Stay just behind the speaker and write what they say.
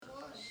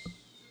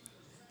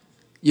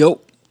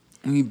Yo,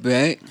 we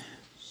back.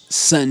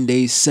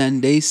 Sunday.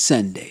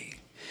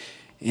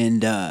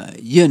 And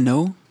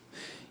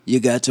you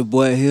got your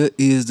boy here,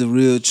 is the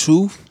real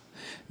truth.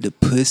 The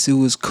pussy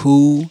was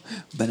cool,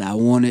 but I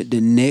wanted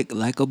the neck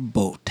like a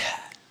bow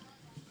tie.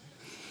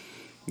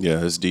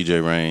 Yeah, it's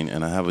DJ Rain,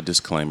 and I have a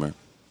disclaimer.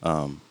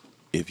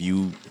 If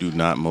you do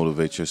not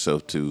motivate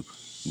yourself to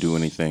do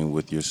anything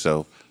with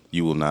yourself,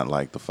 you will not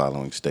like the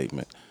following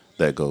statement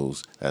that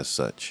goes as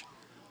such.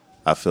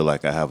 I feel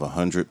like I have a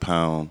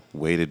 100-pound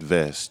weighted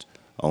vest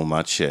on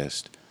my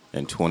chest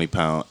and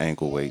 20-pound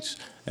ankle weights,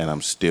 and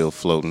I'm still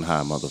floating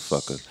high,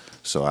 motherfucker.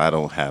 So I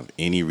don't have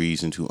any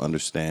reason to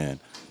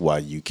understand why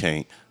you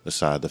can't,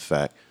 aside the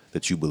fact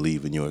that you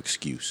believe in your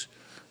excuse.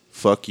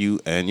 Fuck you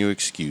and your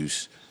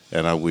excuse,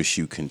 and I wish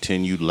you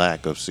continued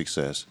lack of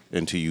success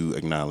until you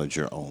acknowledge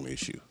your own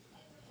issue.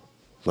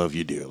 Love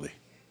you dearly.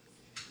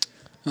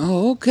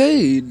 Oh,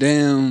 okay,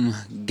 damn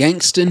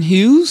Gangston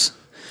Hughes.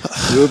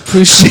 We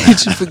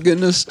appreciate you for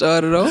getting us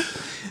started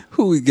off.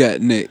 Who we got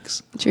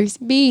next? Tracy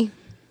B.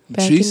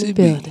 Back Tracy in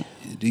the building.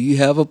 B. Do you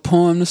have a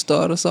poem to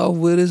start us off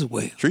with as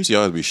well? Tracy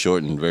always be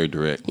short and very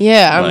direct.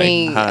 Yeah, Like, I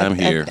mean, hi, I'm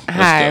here.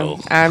 Hi,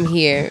 Let's go. I'm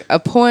here. A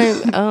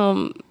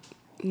poem.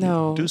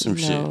 No. Do some no.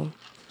 shit.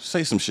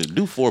 Say some shit.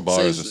 Do 4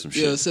 bars or some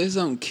shit. Yeah, say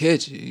something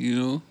catchy,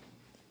 you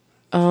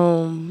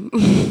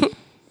know?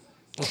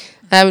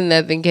 I have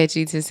nothing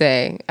catchy to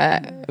say.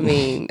 I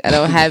mean, I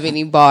don't have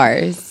any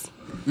bars.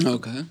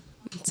 Okay.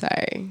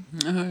 Sorry.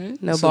 All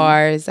right. No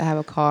bars. I have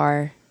a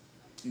car.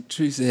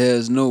 Tracy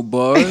has no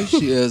bars.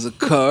 She has a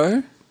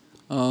car.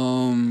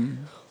 All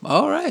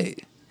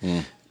right.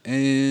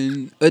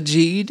 And a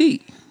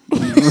GED.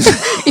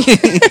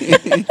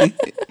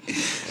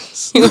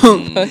 So,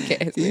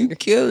 Okay. you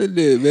killing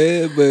it,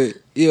 man.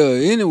 But,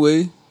 yeah,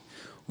 anyway,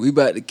 we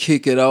about to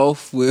kick it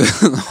off with...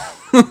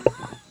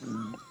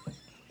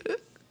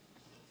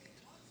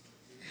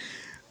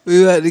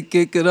 we about to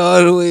kick it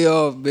all the way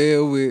off,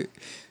 man, with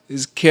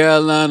it's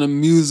Carolina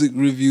music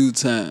review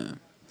time.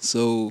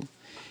 So,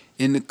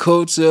 in the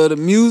culture of the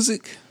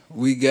music,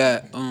 we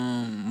got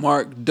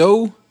Mark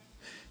Doe.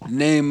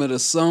 Name of the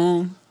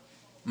song,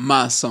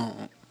 My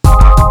Song.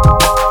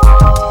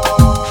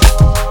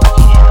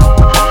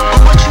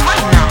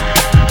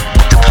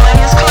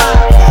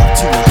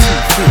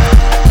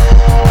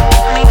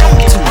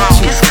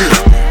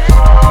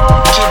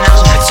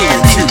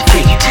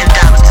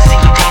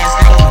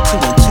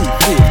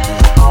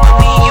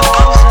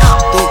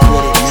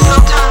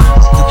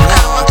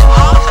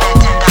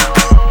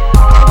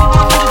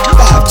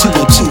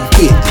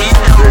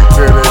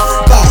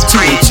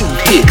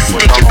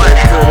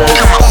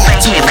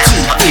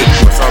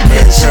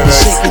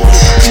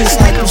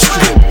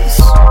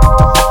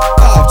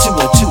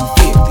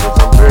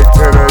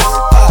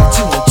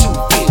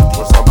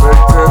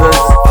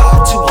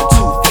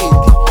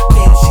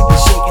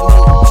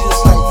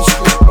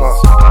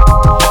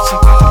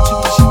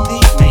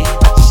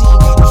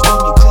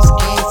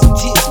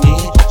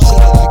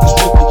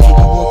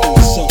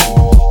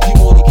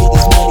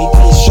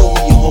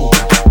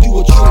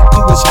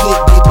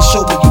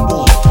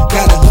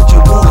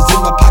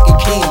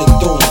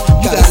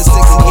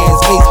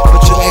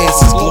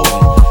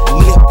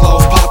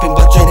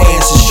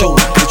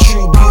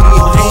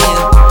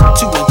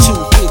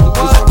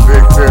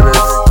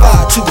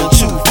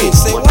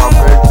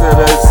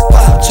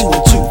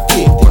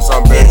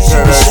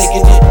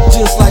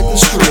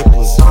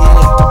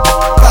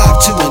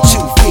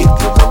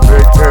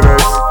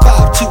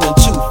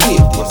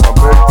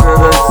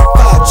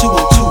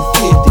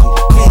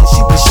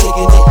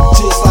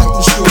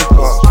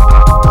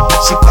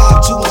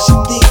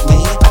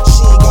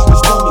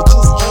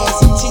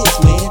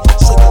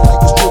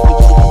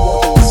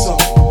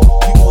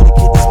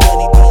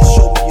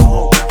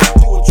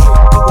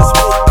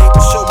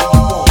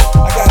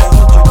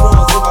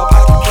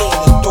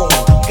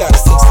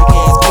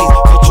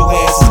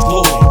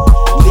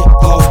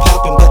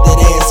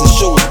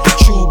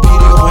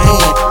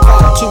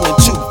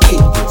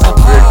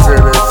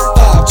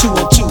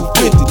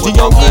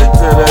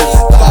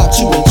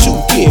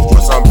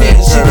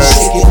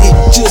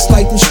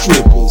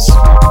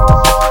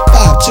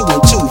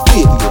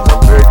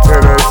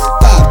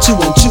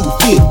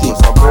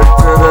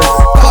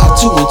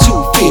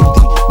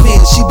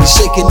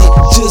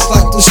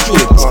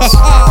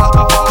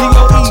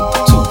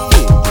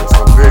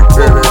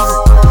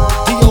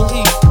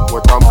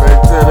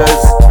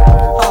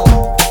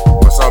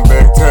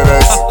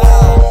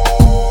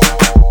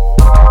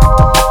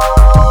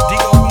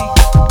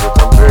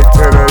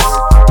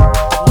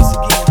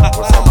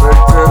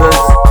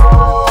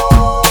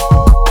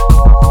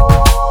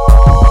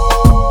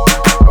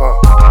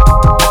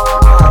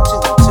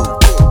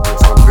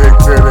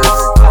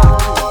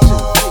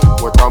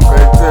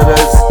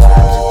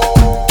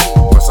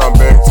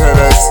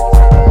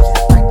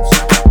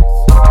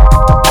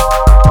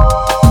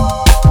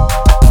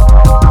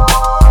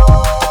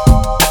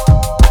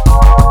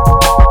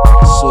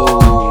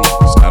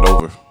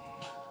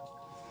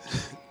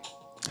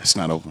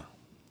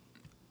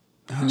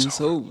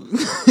 So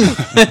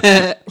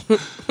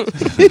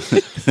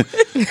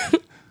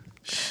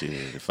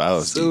Shit, if I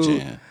was So-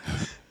 DJing.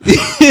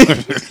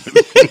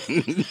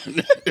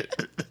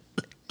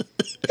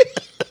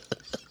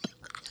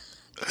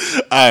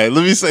 All right,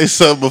 let me say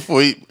something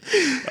before you.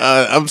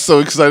 I'm so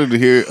excited to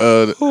hear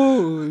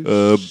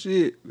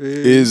shit,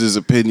 man. his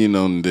opinion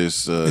on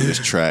this this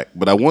track.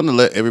 But I want to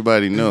let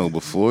everybody know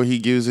before he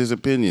gives his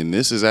opinion.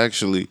 This is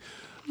actually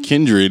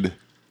kindred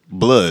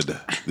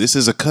blood. This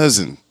is a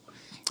cousin,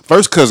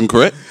 first cousin,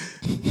 correct?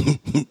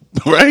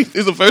 Right?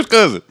 It's a first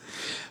cousin.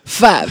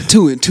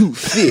 5'2" and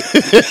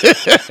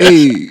 250.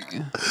 Hey,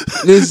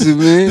 listen,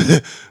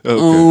 man.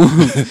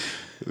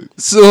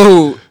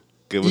 So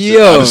Give us your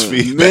yo, honest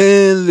feedback.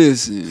 man,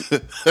 listen.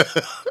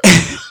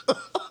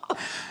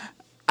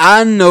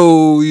 I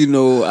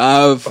know,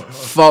 I've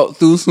fought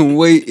through some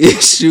weight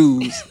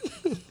issues.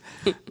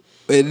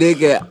 But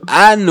nigga,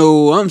 I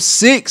know I'm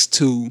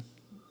 6'2".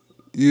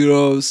 You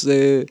know what I'm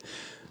saying?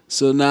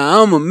 So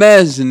now I'm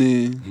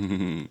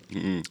imagining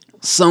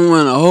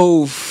someone a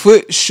whole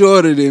foot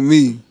shorter than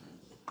me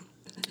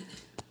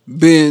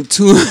being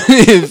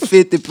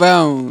 250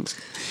 pounds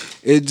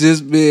and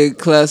just being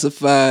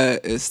classified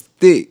as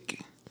thick.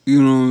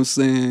 You know what I'm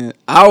saying?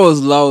 I was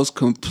lost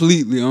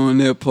completely on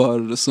that part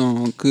of the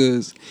song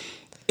because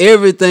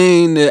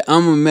everything that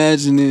I'm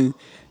imagining,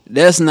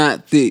 that's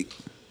not thick,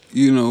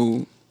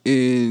 and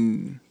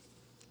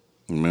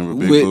Remember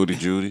Big With- Booty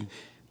Judy?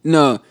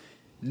 no,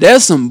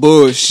 that's some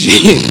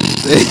bullshit.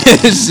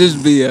 Let's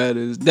just be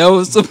honest. That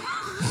was some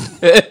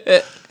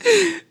that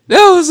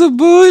was some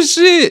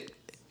bullshit.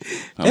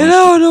 And I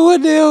don't know what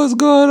the hell was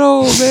going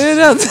on,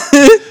 man.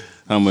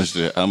 How much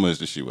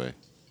did she weigh?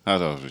 How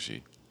tall was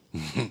she?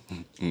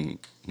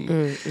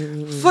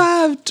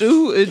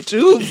 5'2" and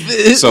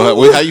 250.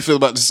 So how you feel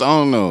about the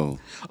song though?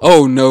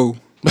 Oh no.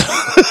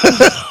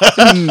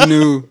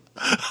 No.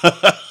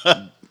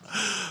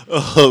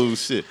 Oh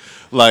shit!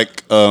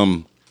 Like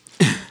I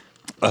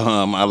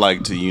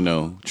like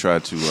to try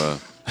to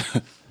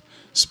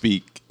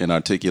speak and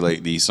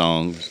articulate these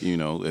songs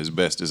as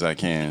best as I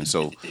can.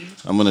 So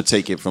I'm gonna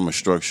take it from a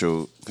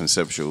structural,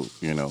 conceptual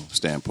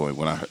standpoint.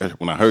 When I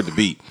heard the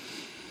beat,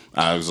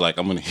 I was like,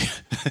 I'm gonna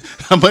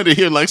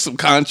hear like some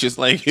conscious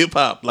like hip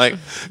hop, like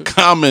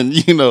Common,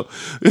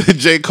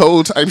 J.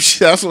 Cole type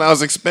shit. That's what I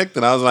was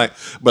expecting. I was like,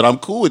 but I'm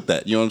cool with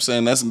that. You know what I'm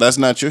saying? That's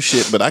not your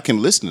shit, but I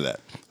can listen to that.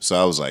 So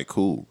I was like,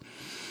 cool.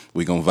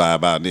 We gonna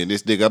vibe out there.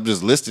 This nigga, I'm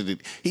just listening.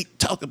 He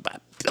talking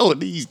about throwing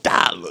these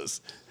dollars.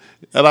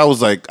 And I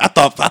was like, I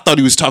thought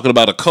he was talking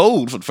about a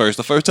code for the first.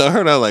 The first time I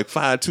heard it, I was like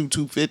 5'2",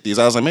 250s.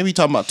 I was like, maybe he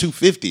talking about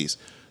 250s.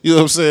 You know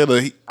what I'm saying?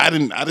 Like, I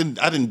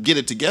didn't get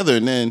it together.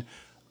 And then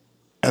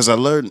as I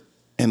learned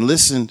and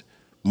listened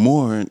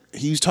more,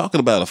 he was talking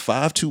about a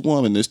 5'2"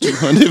 woman that's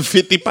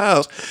 250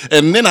 pounds.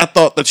 And then I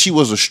thought that she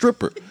was a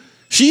stripper.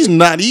 She's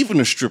not even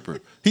a stripper.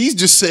 He's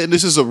just saying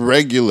this is a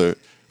regular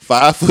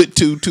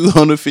 5'2",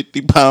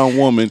 250-pound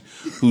woman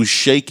who's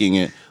shaking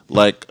it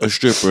like a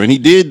stripper. And he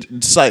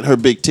did cite her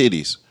big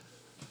titties,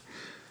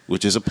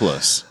 which is a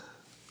plus.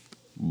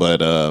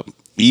 But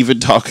even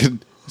talking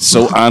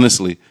so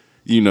honestly,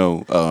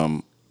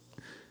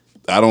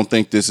 I don't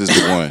think this is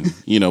the one.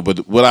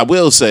 But what I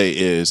will say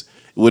is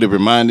what it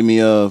reminded me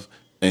of,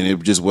 and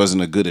it just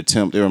wasn't a good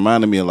attempt. It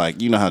reminded me of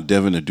how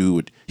Devin the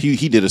Dude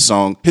he did a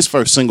song. His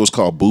first single is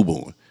called Boo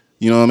Booin'.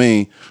 You know what I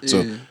mean? Yeah.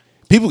 So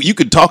people, you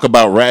could talk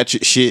about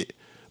ratchet shit,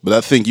 but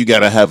I think you got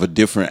to have a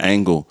different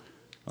angle,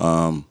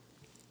 a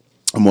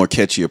more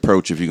catchy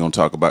approach if you're gonna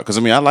talk about. Because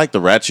I like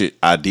the ratchet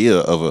idea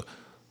of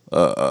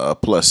a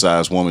plus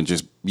size woman.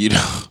 Just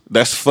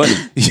that's funny.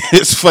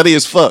 It's funny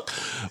as fuck.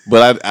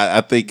 But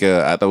I think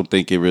I don't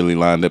think it really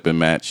lined up and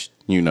matched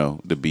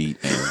the beat.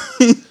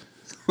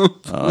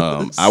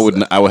 And, I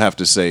would have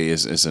to say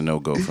it's a no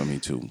go for me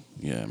too.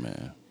 Yeah,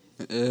 man.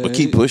 But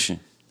keep pushing.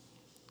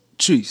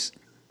 Trees.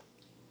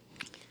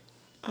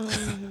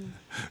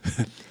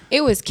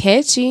 It was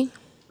catchy.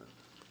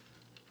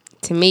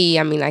 To me,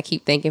 I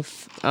keep thinking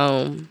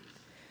 5'2"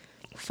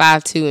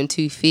 and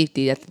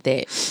 250 after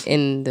that,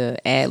 and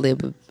the ad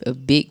lib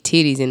of big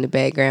titties in the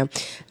background.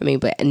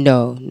 But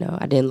no,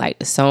 I didn't like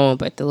the song,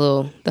 but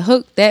the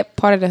hook, that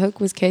part of the hook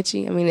was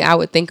catchy. I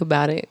would think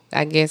about it,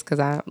 I guess, because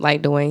I,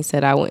 like Dwayne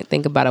said, I wouldn't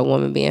think about a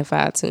woman being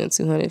 5'2" and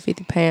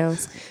 250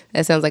 pounds.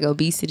 That sounds like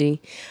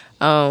obesity,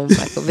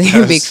 like a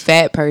very big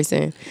fat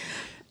person.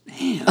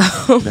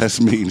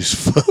 That's mean as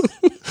fuck.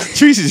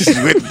 Tracy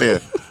just went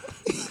there.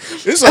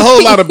 There's a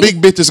whole lot of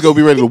big bitches gonna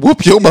be ready to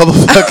whoop your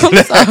motherfucking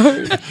ass.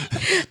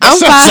 That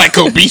sounds like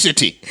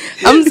obesity.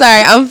 I'm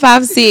sorry, I'm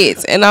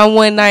 5'6" and I'm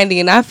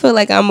 190, and I feel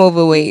like I'm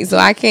overweight, so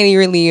I can't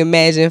really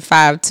imagine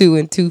 5'2"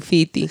 and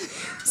 250.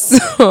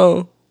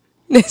 So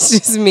that's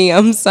just me.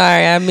 I'm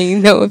sorry.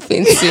 No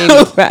offense to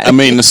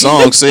anybody. The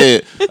song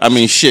said,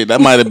 shit, that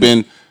might have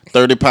been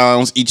 30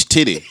 pounds each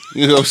titty.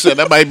 You know what I'm saying?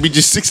 That might be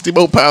just 60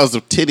 more pounds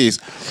of titties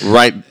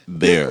right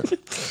there.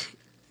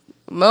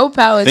 More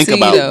power Think to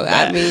you, about though.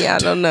 that. I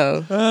don't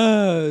know.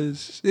 Ah,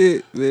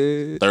 shit,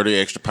 man. 30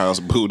 extra pounds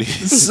of booty.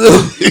 So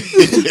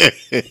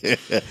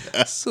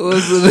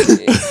it's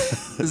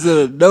Is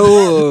it a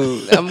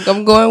no?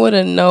 I'm going with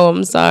a no.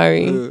 I'm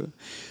sorry.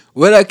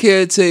 What I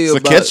can't tell you It's a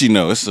about catchy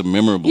no. It's a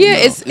memorable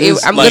Yeah, no.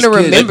 I'm like gonna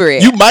remember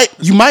it.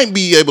 You might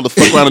be able to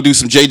fuck around and do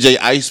some JJ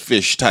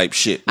Icefish type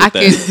shit with I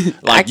that.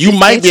 could- Like I you could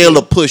might be catch able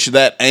it. to push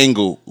that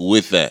angle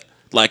with that.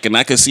 Like, and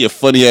I can see a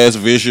funny ass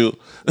visual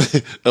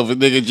of a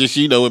nigga just,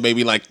 with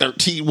maybe like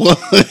 13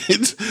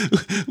 ones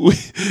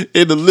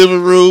in the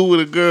living room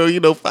with a girl,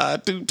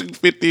 5'2",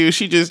 250, and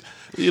she just,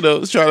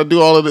 is trying to do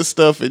all of this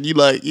stuff, and you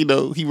like,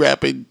 he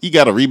rapping, he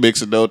got a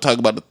remix and though, talking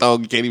about the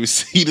thong, you can't even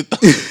see the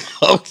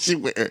thong she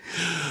wearing.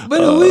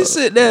 But if we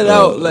sit that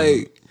out,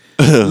 like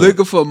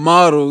looking for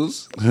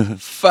models,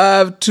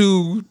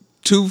 5'2",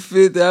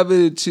 250. How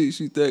many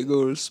chicks you think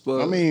go to the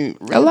spot? I mean,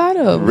 A lot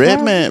of them.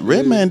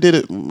 Redman did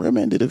it.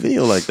 Redman did a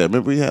video like that.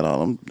 Remember, he had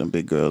all them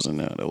big girls in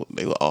there.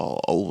 They were all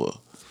over.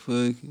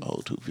 Fuck.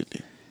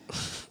 250.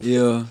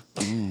 Yeah.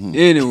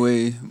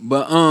 Anyway,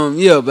 but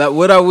but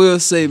what I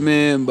will say,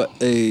 man, but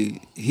he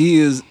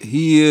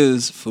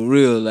is for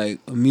real like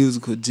a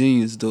musical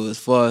genius though, as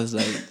far as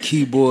like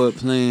keyboard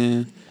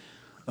playing,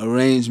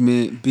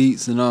 arrangement,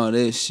 beats, and all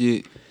that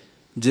shit.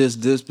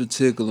 Just this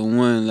particular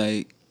one,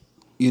 like,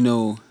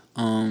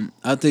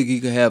 I think he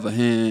could have a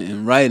hand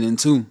in writing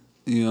too.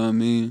 You know what I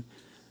mean?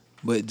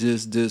 But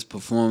just this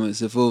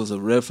performance, if it was a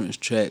reference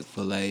track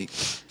for like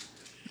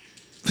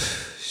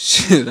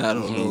shit, I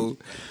don't know.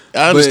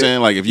 I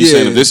understand. But, like, if you're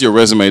saying if yeah. this is your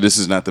resume, this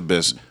is not the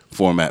best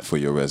format for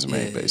your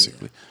resume. Yeah.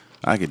 Basically,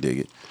 I could dig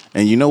it.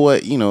 And you know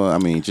what? I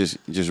mean, just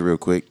real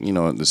quick.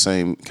 The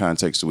same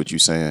context to what you're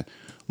saying.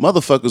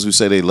 Motherfuckers who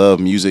say they love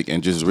music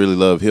and just really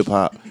love hip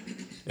hop,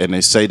 and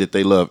they say that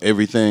they love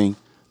everything.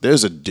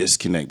 There's a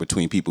disconnect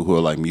between people who are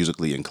like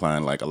musically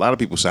inclined. Like a lot of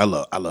people say, I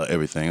love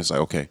everything. It's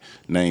like, okay,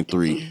 name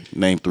three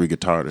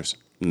guitarists,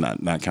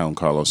 not counting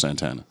Carlos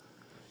Santana.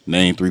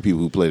 Name three people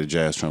who play the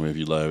jazz trumpet if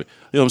you love it.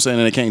 You know what I'm saying?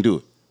 And they can't do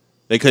it.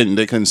 They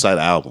couldn't cite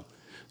an album.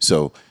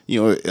 So,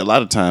 a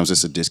lot of times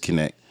it's a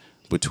disconnect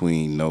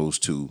between those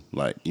two,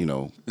 like,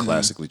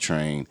 classically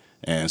trained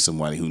and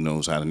somebody who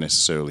knows how to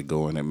necessarily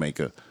go in and make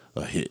a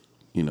hit,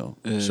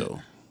 So,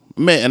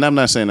 man, and I'm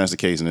not saying that's the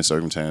case in this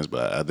circumstance,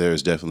 but there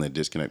is definitely a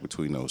disconnect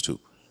between those two.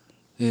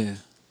 Yeah.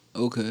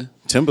 Okay.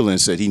 Timbaland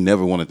said he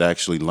never wanted to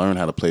actually learn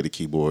how to play the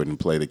keyboard and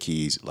play the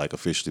keys like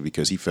officially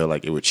because he felt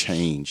like it would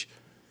change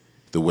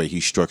the way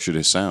he structured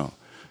his sound.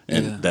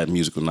 And that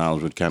musical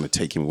knowledge would kind of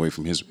take him away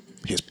from his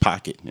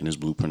pocket and his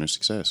blueprint of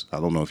success. I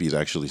don't know if he's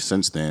actually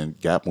since then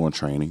got more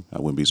training. I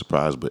wouldn't be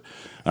surprised, but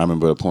I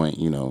remember a point,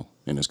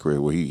 in his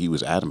career where he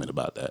was adamant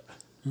about that.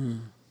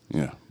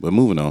 Yeah, but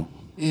moving on.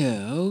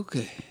 Yeah,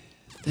 okay.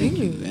 Thank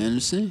you,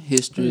 Anderson.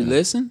 History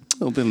lesson.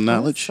 A little bit of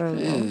knowledge.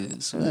 Yeah,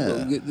 so we're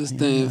going to get this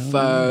thing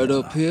fired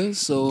up here.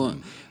 So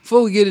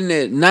before we get in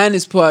that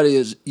 90s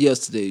party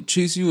yesterday,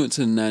 Treese, you went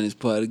to the 90s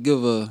party.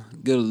 Give the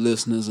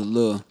listeners a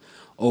little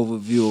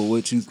overview of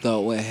what you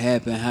thought what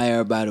happened, how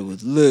everybody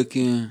was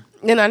looking.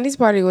 The 90s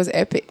party was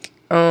epic.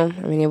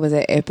 It was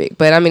an epic,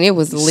 but it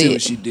was lit. See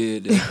what she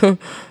did there.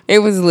 It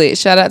was lit.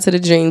 Shout out to the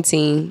Dream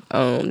Team.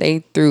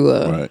 They threw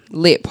a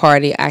lit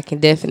party. I can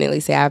definitely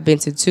say I've been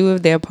to 2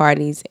 of their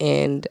parties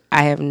and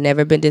I have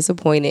never been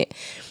disappointed.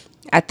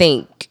 I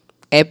think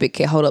Epic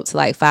could hold up to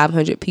like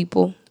 500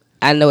 people.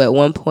 I know at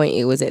one point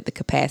it was at the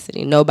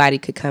capacity. Nobody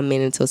could come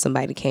in until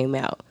somebody came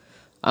out.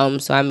 It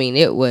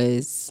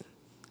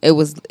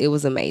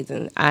was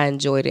amazing. I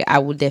enjoyed it. I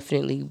will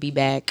definitely be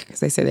back because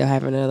they said they'll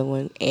have another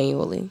one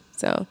annually.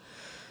 So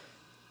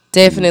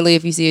definitely,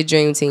 if you see a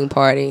Dream Team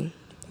party,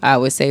 I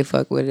would say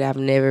fuck with it. I've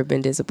never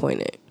been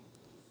disappointed.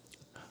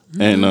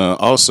 And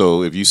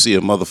also, if you see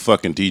a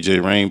motherfucking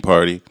DJ Rain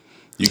party,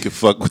 you can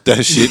fuck with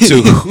that shit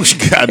too.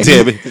 God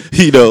damn it.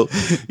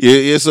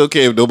 It's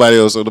okay if nobody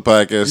else on the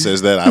podcast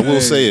says that. I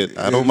will say it.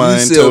 I don't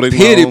mind you toting see a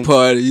pity my own.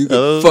 party, you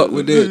can fuck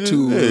with that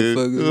too,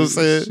 motherfucker. You know what I'm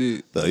saying?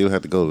 Shit. No, you don't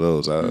have to go to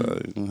those.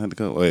 You don't have to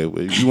go. Wait,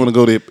 if you want to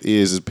go to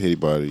Iz's pity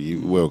party,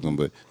 you're welcome.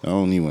 But I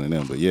don't need one of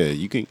them. But yeah,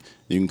 you can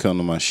come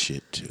to my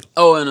shit too.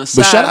 Oh, and a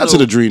side But shout out to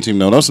the note, Dream Team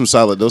though. Those some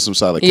solid cats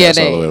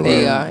all the way around.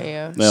 They are,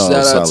 yeah. They all shout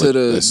out solid- to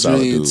they're the solid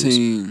Dream dudes.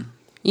 Team.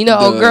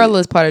 Old girl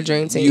is part of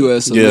Dream Team.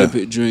 U.S. Yeah.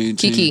 Olympic Dream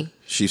Team. Kiki.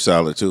 She's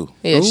solid too.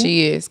 Yeah, Who?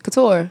 she is.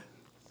 Couture.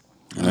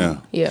 Yeah.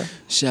 Yeah.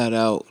 Shout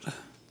out.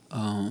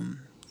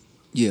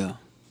 Yeah.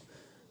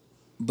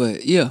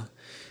 But yeah.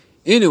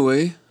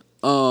 Anyway,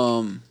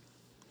 what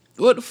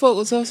the fuck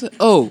was I saying?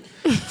 Oh,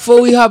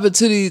 before we hop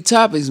into these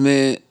topics,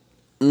 man,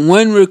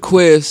 one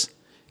request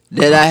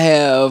that I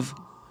have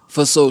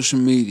for social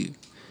media.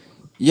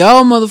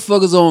 Y'all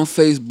motherfuckers on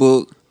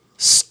Facebook,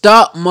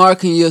 stop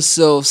marking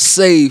yourself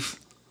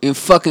safe in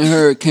fucking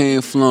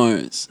Hurricane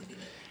Florence.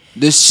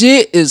 The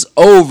shit is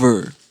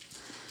over.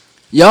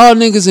 Y'all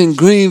niggas in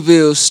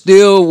Greenville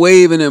still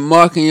waving and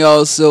marking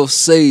y'all self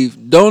safe.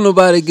 Don't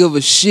nobody give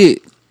a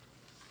shit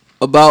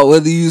about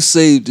whether you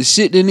safe. The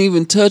shit didn't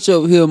even touch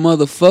up here,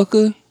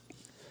 motherfucker.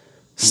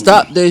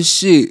 Stop that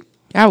shit.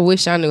 I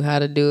wish I knew how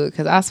to do it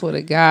because I swear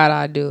to God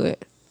I'd do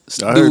it.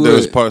 I heard there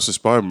was parts of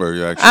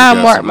Spartanburg actually. I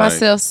got mark some,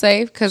 myself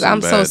safe because some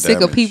I'm so bad sick of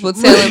damage. people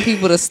telling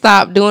people to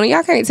stop doing it.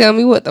 Y'all can't tell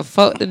me what the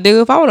fuck to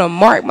do. If I want to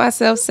mark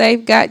myself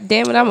safe, god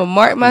damn it, I'm gonna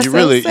mark myself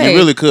safe. You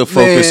really could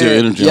focus your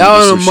energy y'all on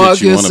wanna some mark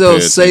shit you want to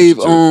yourself pay safe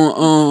attention to.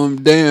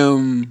 on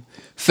damn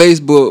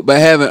Facebook by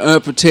having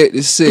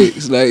unprotected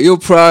sex. Like your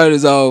pride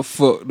is all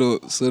fucked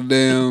up. So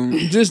damn,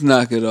 just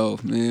knock it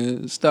off,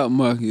 man. Stop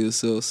marking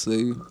yourself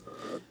safe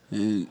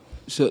and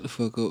shut the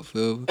fuck up,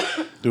 forever.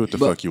 Do what the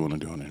fuck you want to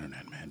do on the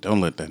internet, man. Don't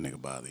let that nigga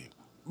bother you.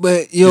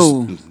 But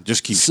yo,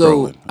 Just keep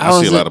so scrolling.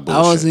 I see a lot of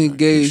bullshit. I was Like, keep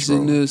engaged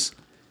in scrolling. this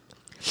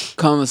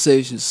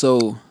conversation.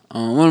 So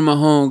one of my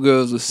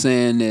homegirls was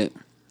saying that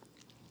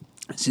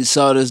she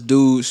saw this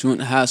dude she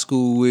went to high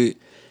school with.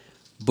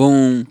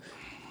 Boom.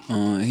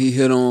 He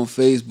hit on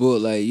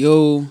Facebook like,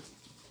 yo,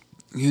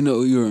 you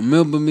know, you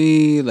remember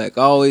me? Like,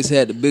 I always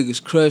had the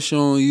biggest crush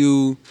on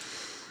you.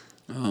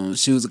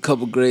 She was a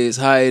couple grades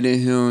higher than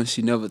him.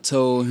 She never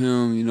told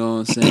him, you know what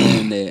I'm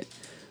saying, that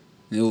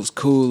it was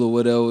cool or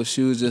whatever.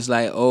 She was just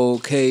like, oh,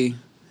 okay.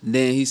 And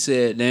then he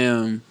said,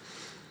 damn,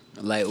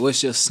 like,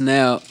 what's your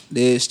snap?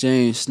 They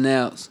exchanged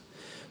snaps.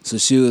 So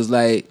she was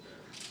like,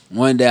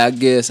 one day, I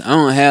guess, I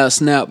don't have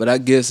snap, but I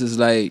guess it's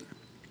like,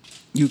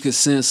 you could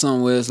send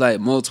somewhere it's like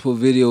multiple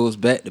videos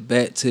back to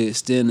back to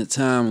extend the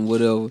time or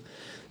whatever.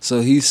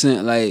 So he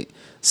sent like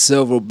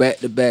several back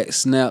to back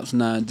snaps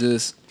now,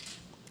 just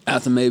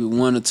after maybe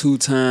 1 or 2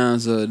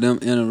 times of them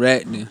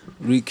interacting,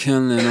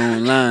 rekindling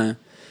online,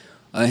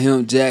 of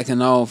him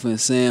jacking off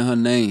and saying her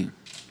name.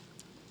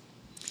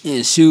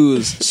 And she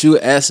was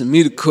asking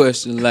me the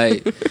question,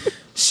 like,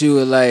 she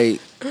was like,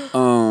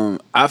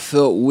 I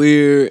felt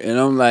weird, and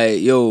I'm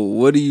like, yo,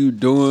 what are you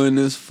doing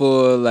this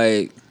for?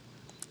 Like,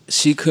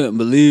 she couldn't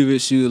believe it.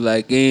 She was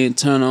like, ain't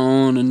turn her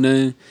on or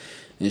nothing.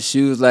 And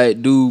she was like,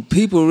 dude,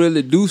 people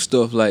really do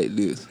stuff like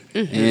this.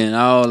 Mm-hmm. And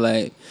I was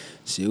like,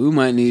 shit, we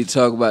might need to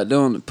talk about that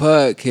on the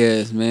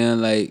podcast,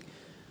 man. Like,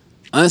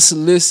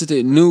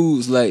 unsolicited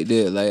news like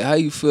that. Like, how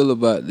you feel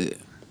about that?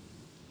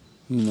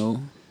 You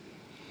know?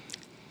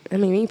 I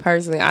mean, me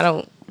personally,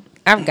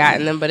 I've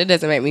gotten them, but it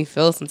doesn't make me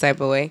feel some type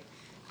of way.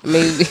 I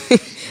mean,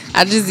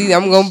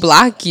 I'm going to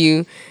block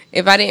you.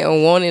 If I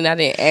didn't want it and I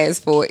didn't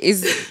ask for it,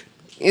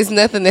 it's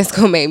nothing that's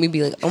gonna make me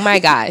be like, oh my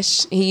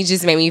gosh, he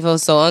just made me feel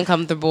so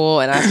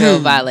uncomfortable and I feel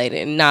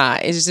violated. Nah,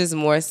 it's just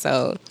more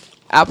so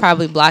I'll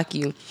probably block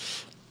you.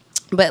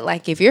 But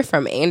like if you're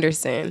from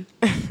Anderson,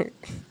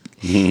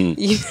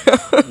 you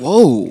know,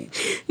 whoa,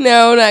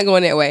 no, not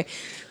going that way.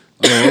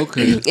 Oh,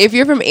 okay. If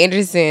you're from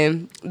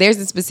Anderson, there's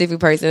a specific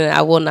person, and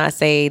I will not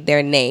say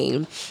their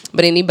name,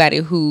 but anybody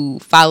who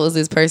follows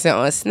this person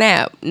on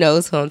Snap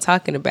knows who I'm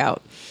talking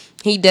about.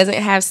 He doesn't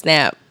have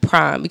Snap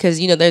Prime because,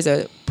 you know, there's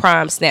a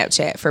Prime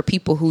Snapchat for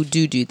people who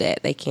do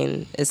that.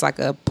 It's like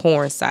a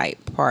porn site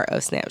part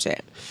of Snapchat.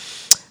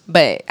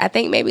 But I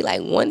think maybe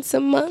like once a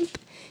month,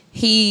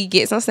 he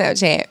gets on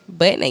Snapchat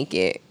butt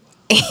naked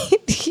and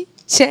he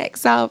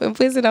checks off and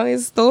puts it on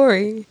his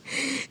story.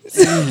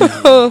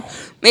 So,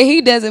 and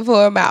he does it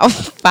for about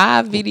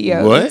 5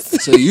 videos. What?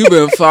 So you've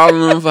been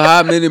following him for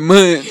how many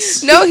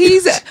months? No,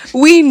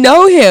 we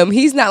know him.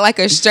 He's not like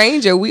a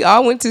stranger. We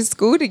all went to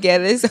school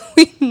together, so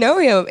we know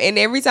him. And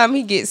every time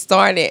he gets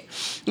started,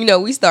 you know,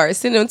 we start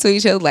sending them to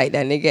each other like,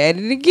 that nigga at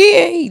it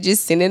again. He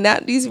just sending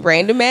out these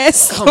random ass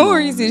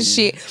stories and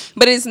shit.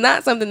 But it's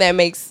not something that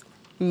makes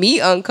me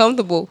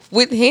uncomfortable.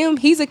 With him,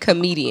 he's a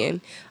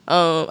comedian,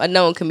 a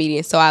known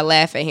comedian, so I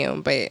laugh at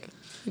him. But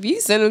if you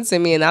send them to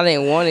me and I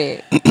didn't want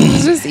it,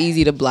 it's just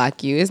easy to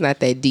block you. It's not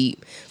that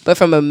deep. But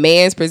from a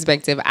man's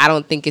perspective, I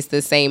don't think it's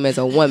the same as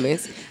a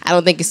woman's. I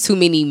don't think it's too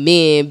many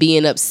men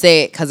being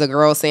upset because a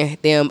girl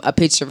sent them a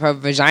picture of her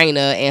vagina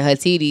and her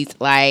titties.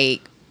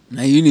 Like,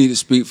 now you need to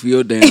speak for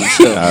your damn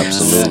self.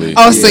 Absolutely.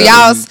 oh, so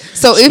y'all.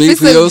 So if Speak it's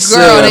for a girl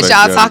yourself. that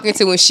y'all Yeah. talking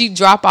to and she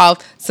drop off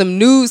some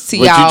news to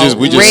But y'all,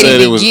 we just ready said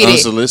to it was get it.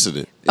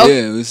 unsolicited. Oh,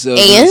 Yeah, we said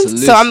And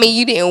so I mean,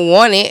 you didn't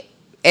want it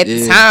at the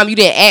Yeah. time. You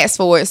didn't ask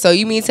for it. So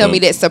you mean tell me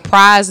that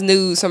surprise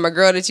news from a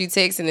girl that you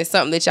texting is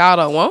something that y'all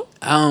don't want?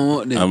 I don't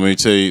want that.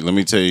 Let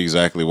me tell you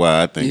exactly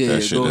why I think Yeah,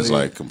 that shit go is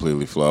ahead. like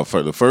completely flawed.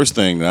 The first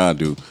thing that I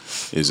do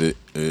is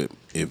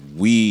if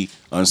we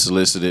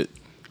unsolicited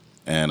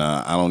and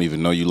I don't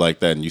even know you like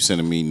that and you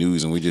sending me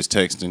news and we just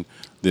texting,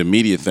 the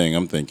immediate thing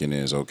I'm thinking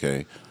is,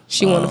 okay,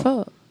 She want to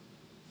fuck.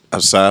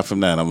 aside from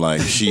that, I'm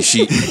like, she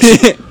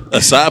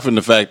aside from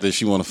the fact that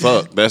she want to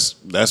fuck, that's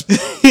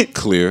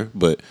clear,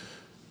 but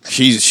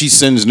she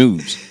sends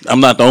news. I'm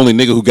not the only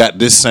nigga who got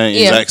this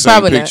exact same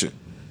probably not. picture.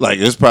 Like,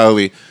 there's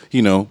probably,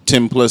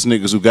 10 plus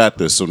niggas who got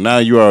this. So now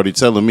you're already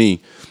telling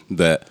me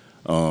that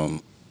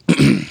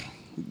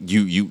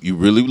you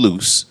really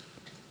loose,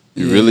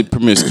 you're really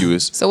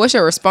promiscuous. So what's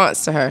your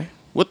response to her?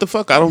 What the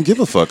fuck? I don't give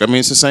a fuck. I mean,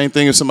 it's the same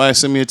thing if somebody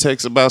send me a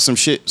text about some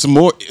shit, some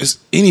more, it's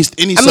any I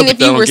subject mean,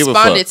 if I you don't give a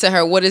fuck. responded to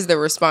her, what is the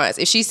response?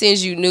 If she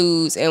sends you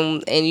news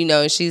and you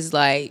know, and she's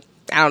like,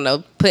 I don't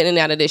know, putting it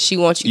out of this, she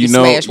wants you to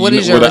smash. What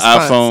is your with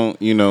response?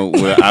 With an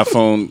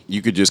iPhone,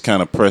 you could just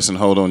kind of press and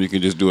hold on. You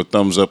can just do a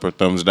thumbs up or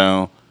thumbs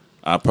down.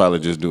 I'll probably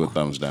just do a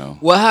thumbs down.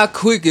 Well, how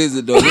quick is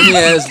it though? Let me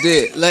ask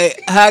that.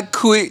 Like, how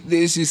quick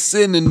did she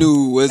send the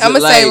nude? Was I'm it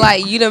gonna say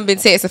like you done been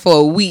texting for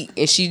a week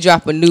and she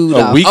drop a nude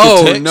A off. week?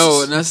 Oh text?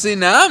 no!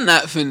 Now I'm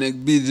not finna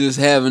be just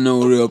having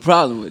no real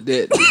problem with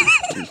that.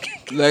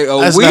 Like a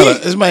That's week. not a,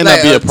 this might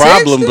Like not be a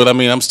problem, texting? but I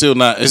mean, I'm still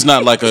not. It's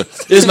not like a.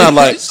 It's not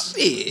like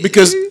Shit.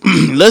 because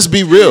let's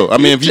be real. I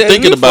mean, if you're text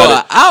thinking me for an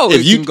about hour,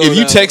 it, it can go if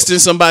you down. texting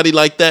somebody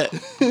like that,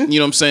 you know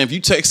what I'm saying. If you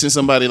texting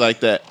somebody like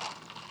that,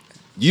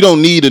 you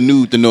don't need a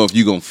nude to know if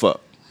you gonna fuck.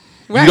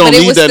 Right, You don't but it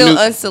need was that still nude.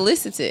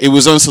 unsolicited. It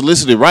was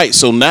unsolicited, right?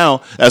 So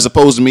now, as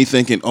opposed to me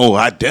thinking, "Oh,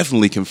 I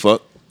definitely can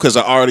fuck," because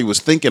I already was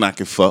thinking I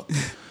could fuck.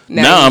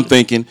 Now Now you- I'm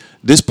thinking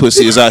this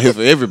pussy is out here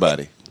for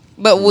everybody.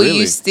 But will Really?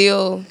 you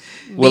still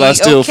Will be I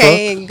still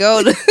okay and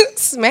go to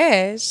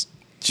smash?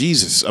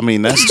 Jesus, I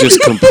mean that's just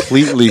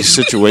completely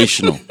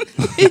situational.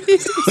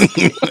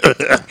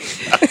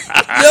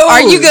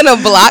 Are you gonna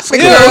block the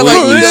Yeah, girl? for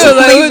Or you real, just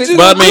like, leave what it? you-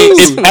 But I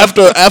mean,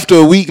 Ooh. after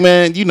a week,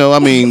 man, you know, I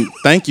mean,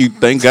 thank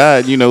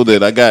God, you know,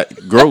 that I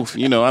got growth.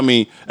 You know, I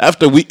mean,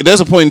 after a week, there's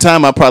a point in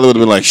time I probably would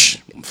have been like, shh,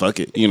 fuck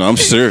it. You know, I'm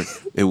sure,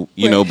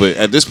 you know, but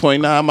at this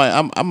point now, I'm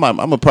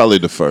gonna probably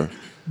defer.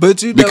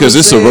 But you Because never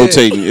it's a said-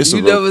 rotating- it's a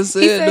you ro- never He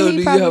said said though. he Do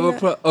you probably have a not.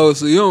 pro? Oh,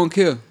 so you don't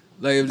care?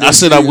 Like if they I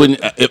said I feel- wouldn't.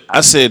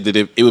 I said that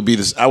it would be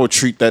this. I would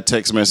treat that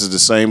text message the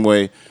same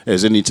way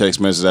as any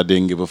text message I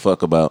didn't give a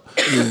fuck about.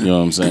 You know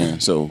what I'm saying?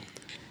 So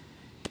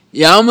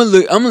Yeah, I'm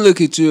gonna look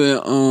at you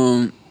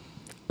and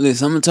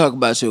listen. I'm gonna talk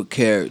about your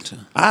character.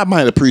 I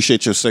might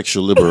appreciate your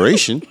sexual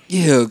liberation.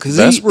 Yeah, because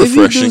That's if you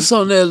refreshing. do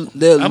something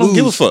that I don't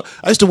give a loose, fuck.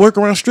 I used to work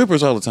around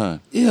strippers all the time.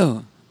 Yeah,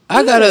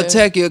 I gotta Yeah.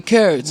 attack your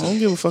character. I don't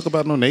give a fuck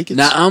about no naked.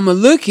 Now I'm gonna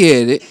look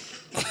at it,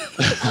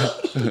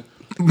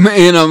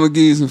 and I'm gonna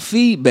give you some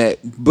feedback.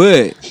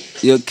 But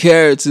your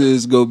character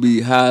is gonna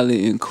be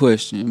highly in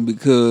question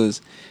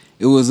because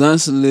it was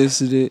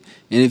unsolicited.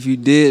 And if you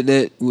did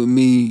that with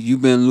me, you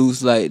been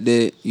loose like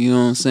that. You know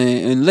what I'm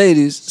saying? And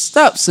ladies,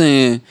 stop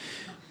saying.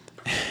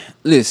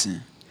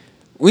 Listen,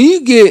 when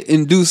you get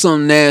and do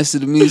something nasty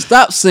to me,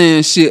 stop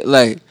saying shit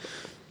like,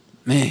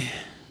 "Man,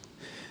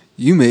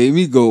 you made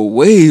me go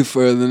way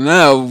further than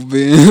I've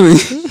been."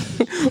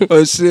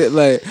 Or shit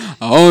like,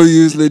 "I don't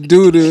usually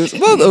do this."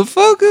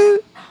 Motherfucker,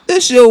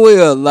 that's your way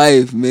of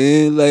life,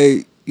 man.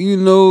 Like, you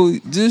know,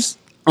 just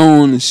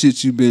own the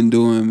shit you been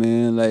doing,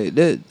 man. Like,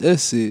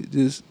 that's it.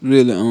 Just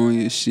really own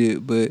your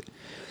shit. But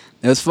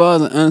as far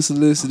as an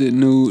unsolicited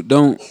nude,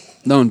 don't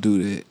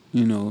do that.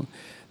 You know,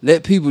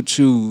 let people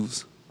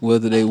choose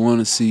whether they want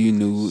to see you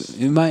nude.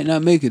 It might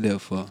not make it that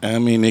far. I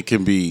mean, it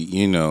can be,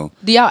 you know.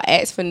 Do y'all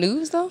ask for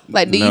news though?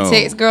 Like, do No. you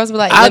text girls be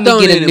like, I "Let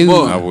don't me get a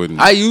anymore. nude"? I wouldn't.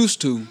 I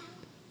used to.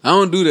 I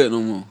don't do that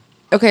no more.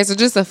 Okay, so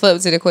just a flip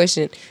to the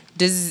question: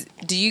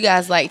 do you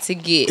guys like to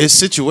get? It's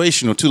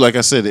situational too. Like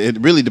I said,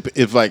 it really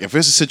if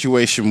it's a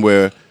situation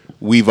where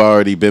we've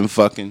already been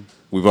fucking,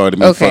 we've already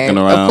been Okay, fucking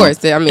of around,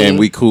 course, I mean- and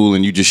we cool,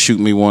 and you just shoot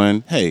me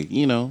one. Hey,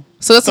 you know.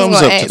 So that's what I'm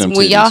thumbs gonna up to ask. them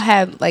When y'all titties.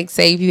 have, like,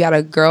 say if you had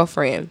a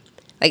girlfriend,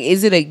 like,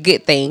 is it a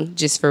good thing,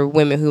 just for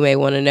women who may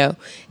want to know,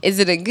 is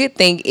it a good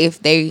thing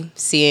if they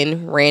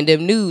send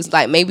random news?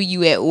 Like, maybe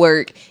you at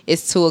work,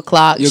 it's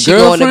 2:00, Your she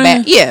go in the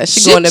girlfriend? back, yeah,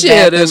 she Shit, go in the yeah,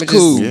 bathroom. that's and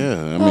cool. Just,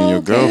 Yeah, I mean your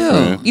okay.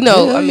 girlfriend. you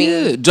know, Hell I mean,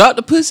 yeah. Drop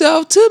the pussy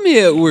off to me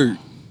at work.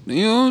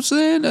 You know what I'm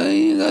saying? I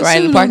ain't got Right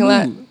in the parking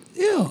lot?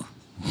 Yeah.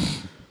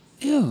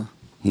 Yeah.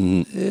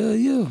 Mm-hmm. Hell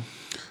yeah.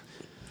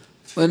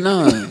 But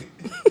nah,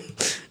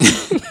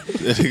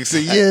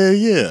 Say,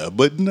 yeah,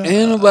 but no.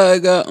 ain't nobody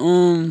got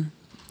an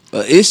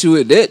issue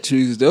with that,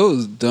 Trees. That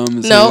was dumb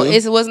as no, hell.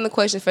 it wasn't the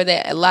question for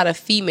that. A lot of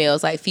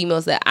females, like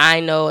females that I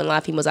know and a lot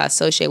of females I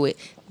associate with,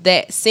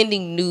 that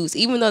sending news,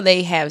 even though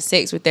they have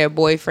sex with their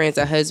boyfriends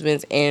or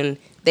husbands and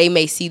they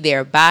may see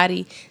their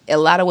body, a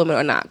lot of women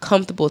are not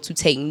comfortable to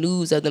take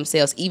news of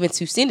themselves, even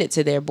to send it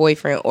to their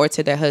boyfriend or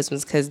to their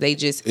husbands, because they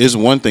just, It's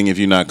one thing if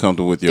you're not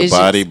comfortable with your It's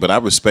body, just- but I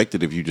respect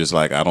it if you just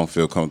like I don't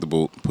feel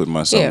comfortable putting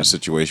myself in Yeah. a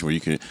situation where you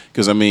can.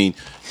 Because I mean,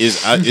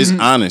 it's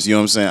honest. You know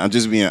what I'm saying? I'm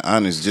just being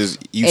honest. Just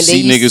you And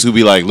see then you niggas who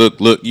be like, look,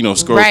 you know,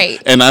 scroll, Right.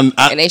 and and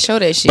they show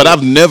that shit. But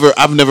I've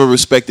never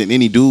respected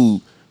any dude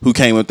who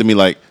came up to me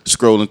like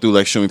scrolling through,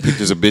 like showing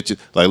pictures of bitches,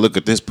 like look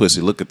at this pussy,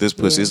 look at this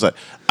pussy. It's like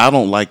I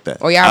don't like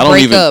that. Or y'all I don't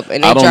break up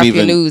and they I don't drop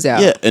your news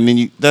out. Yeah, and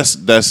then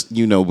that's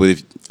you know, but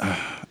if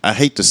I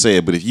hate to say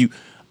it, but if you.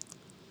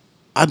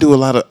 I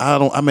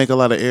make a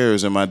lot of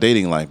errors in my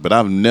dating life, but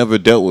I've never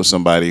dealt with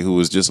somebody who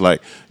was just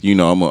like, you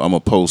know, I'm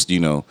a post, you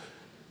know,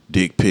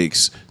 dick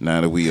pics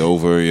now that we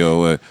over, you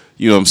know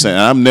what I'm saying?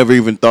 I've never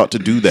even thought to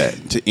do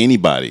that to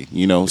anybody,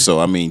 you know. So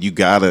I mean, you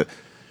gotta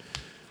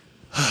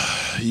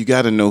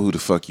know who the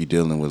fuck you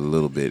dealing with a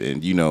little bit,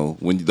 and you know,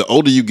 when the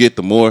older you get,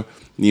 the more,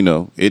 you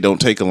know, it don't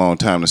take a long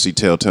time to see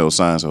telltale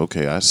signs.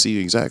 Okay, I see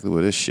exactly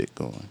where this shit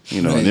going,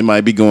 you know, Right. and it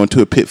might be going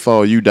to a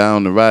pitfall. You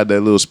down to ride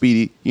that little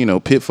speedy, you know,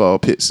 pitfall,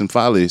 pits and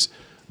follies,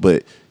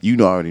 but you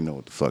already know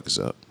what the fuck is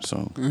up.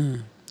 So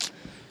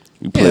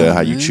you play Yeah, it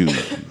how you man.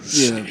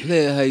 choose. Yeah,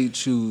 play it how you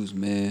choose,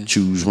 man.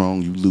 Choose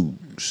wrong, you lose.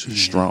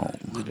 Strong.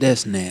 But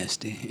that's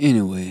nasty.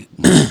 Anyway,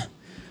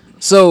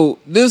 so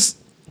this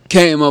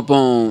came up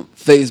on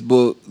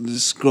Facebook,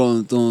 just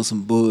scrolling through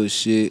some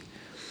bullshit.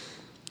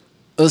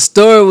 A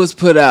story was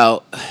put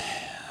out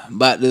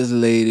about this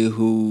lady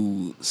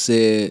who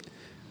said,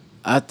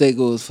 I think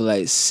it was for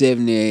like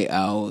 78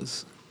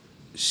 hours.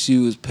 She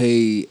was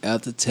paid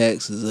after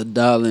taxes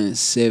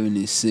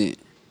 $1.70.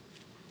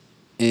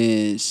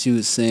 And she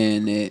was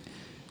saying that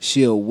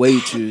she a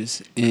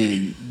waitress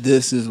and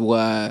this is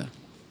why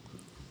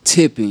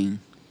tipping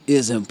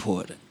is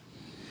important.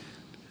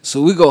 So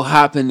we go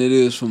hop into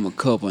this from a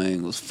couple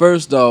angles.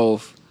 First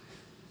off,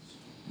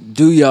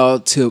 do y'all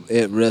tip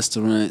at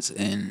restaurants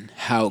and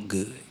how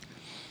good?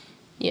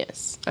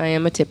 Yes, I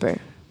am a tipper.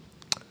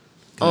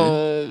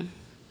 Okay.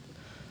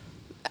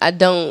 I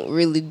don't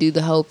really do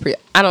the whole.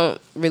 I don't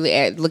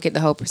really look at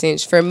the whole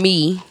percentage. For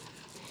me,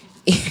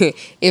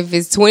 if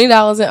it's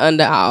 $20 and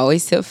under, I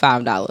always tip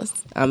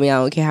 $5. I mean, I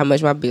don't care how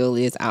much my bill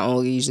is. I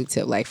only usually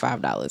tip like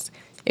 $5.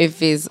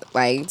 If it's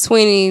like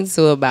 20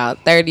 to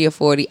about 30 or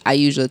 40, I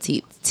usually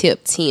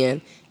tip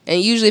 10.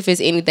 And usually if it's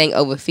anything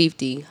over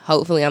 50,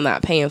 hopefully I'm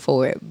not paying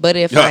for it. But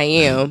if I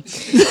am,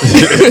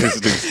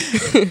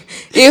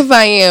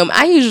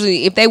 I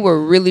usually, if they were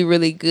really,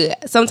 really good,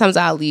 sometimes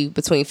I'll leave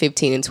between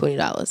 $15 and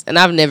 $20. And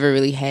I've never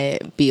really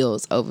had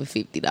bills over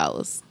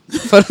 $50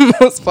 for the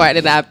most part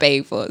that I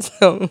paid for.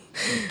 So,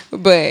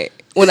 but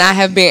when I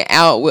have been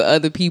out with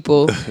other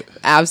people,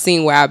 I've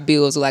seen where our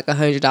bills are like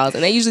 $100,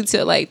 and they usually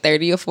tip like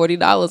 $30 or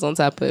 $40 on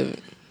top of it.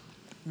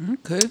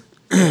 Okay.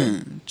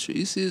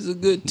 Tracy is a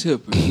good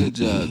tipper. Good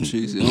job,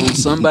 Tracy. On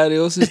somebody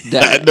else's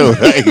dime. I know,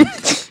 right?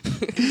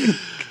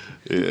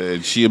 Yeah,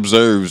 and she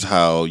observes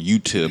how you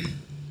tip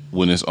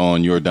when it's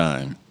on your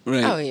dime.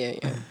 Right. Oh yeah.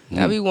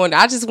 I be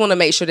wondering. I just want to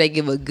make sure they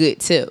give a good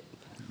tip.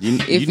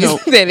 If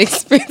It's that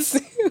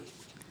expensive.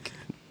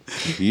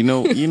 You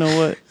know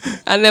what?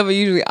 I never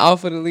usually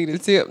offer to leave a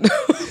tip,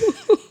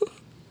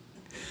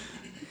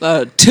 A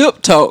lot of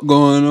tip talk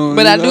going on.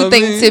 but I know do what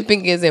think mean?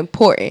 tipping is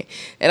important,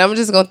 and I'm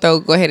just gonna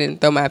go ahead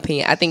and throw my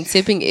opinion. I think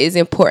tipping is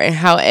important.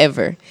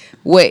 However,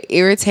 what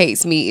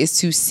irritates me is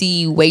to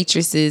see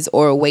waitresses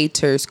or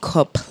waiters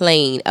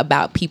complain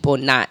about people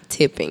not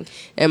tipping,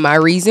 and my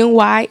reason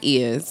why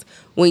is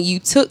when you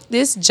took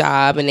this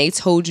job and they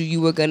told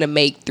you were gonna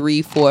make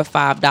 $3, $4,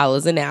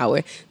 $5 an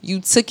hour, you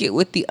took it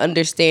with the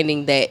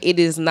understanding that it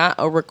is not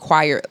a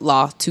required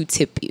law to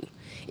tip you.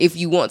 If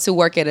you want to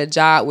work at a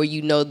job where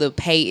you know the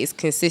pay is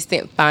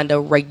consistent, find a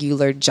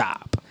regular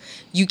job.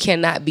 You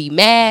cannot be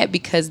mad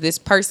because this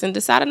person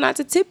decided not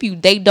to tip you.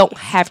 They don't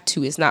have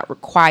to. It's not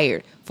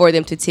required for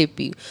them to tip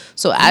you.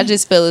 So I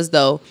just feel as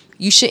though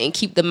you shouldn't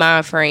keep the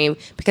mind frame,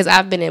 because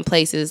I've been in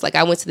places, like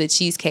I went to the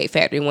Cheesecake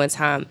Factory one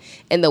time,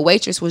 and the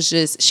waitress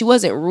she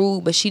wasn't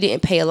rude, but she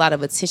didn't pay a lot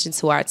of attention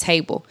to our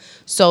table.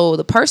 So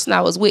the person I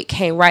was with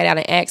came right out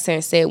and asked her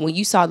and said, when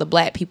you saw the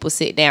black people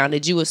sit down,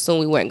 did you assume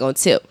we weren't going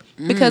to tip?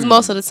 Because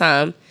most of the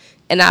time,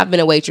 and I've been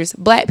a waitress,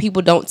 black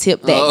people don't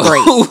tip that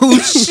great. Oh,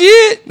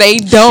 shit. They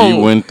don't.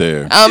 She went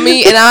there. I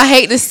mean, and I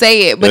hate to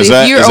say it, but Is if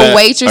that- you're is a that-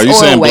 waitress are you or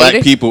saying a waiter,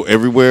 black people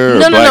everywhere? Or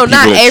no, black people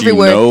not that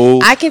everywhere. You know,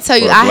 I can tell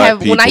you, or I black have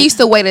when I people? used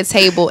to wait a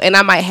table, and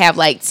I might have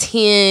like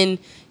 10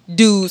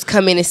 dudes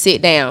come in and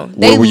sit down.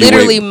 They Where were you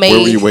literally waiting-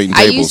 where were you waiting I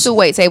tables? used to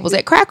wait tables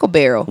at Crackle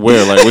Barrel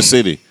Where, like, what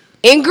city?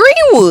 in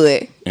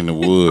Greenwood. In the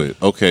wood.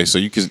 Okay, so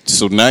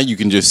now you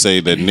can just say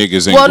that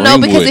niggas in Well,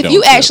 Greenwood no, because if don't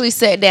you tip. actually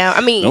sat down, I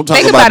mean, Don't talk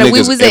think about about it. We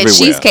niggas was at everywhere.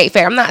 Cheesecake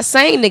Fair. I'm not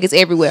saying niggas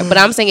everywhere, but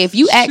I'm saying if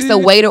you ask a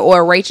waiter or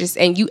a waitress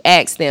and you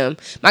ask them,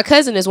 my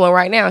cousin is one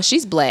right now.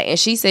 She's black, and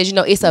she says,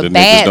 it's a The niggas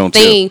bad don't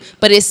thing,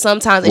 but it's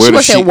sometimes. And Where she does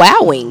works at she-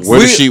 Wow Wings. Where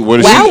does she?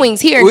 Wow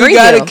Wings here in We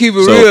Greenville. gotta keep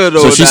it So- real,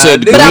 though. so she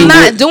said now. But I'm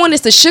Greenwood- not doing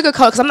this to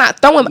sugarcoat, because I'm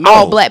not throwing No.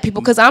 all black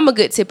people, because I'm a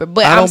good tipper.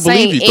 But I I'm don't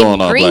saying believe you throwing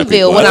in all black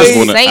Greenville, people. what I I'm just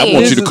want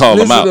saying, you to call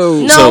them out.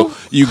 Listen, though. So No,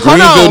 you hold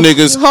Greenville on,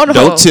 niggas hold on.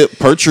 don't tip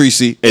per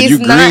Tracy, and It's you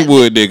not-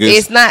 Greenwood niggas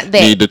it's not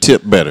that. need to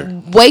tip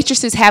better.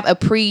 waitresses have a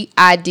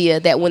pre-idea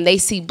that when they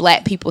see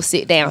black people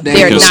sit down, They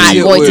they're not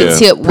Preconceived, going to yeah.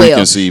 tip well.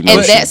 Preconceived And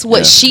notion, that's what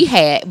yeah. she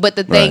had. But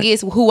the thing Right.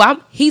 is,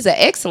 he's an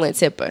excellent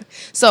tipper.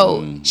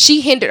 So she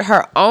hindered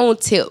her own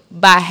tip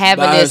by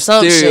having By the her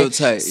assumption.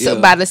 stereotype, So yeah.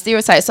 by the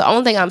stereotype. So the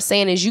only thing I'm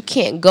saying is you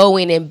can't go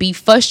in and be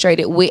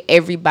frustrated with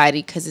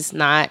everybody, because it's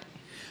not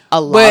a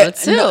lot of But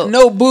tip.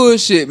 no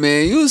bullshit,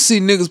 man. You'll see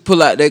niggas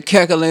pull out that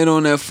calculator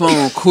on that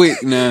phone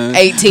quick now.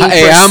 18%.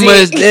 Hey, how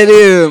much that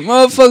is?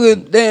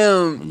 Motherfucker,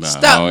 damn, Nah,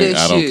 stop that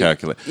I shit. don't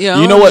calculate. Yeah,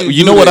 I you know don't what? even You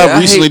do know what that. I've I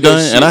recently hate that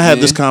done, shit, and I had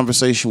man. this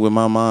conversation with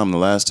my mom the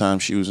last time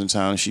she was in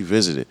town and she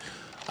visited.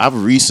 I've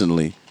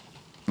recently,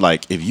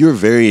 like, if you're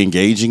very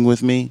engaging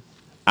with me,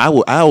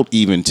 I'll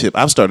even tip.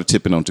 I've started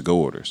tipping on to-go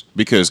orders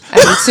because I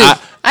do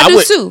too. I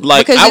do too,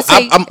 Like because you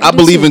say- I I do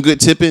believe too. in good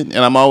tipping,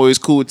 and I'm always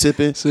cool with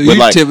tipping. So but you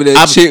like, tipping at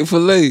I've-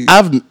 Chick-fil-A.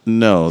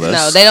 No, that's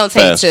No, they don't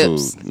take fast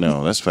tips. Food.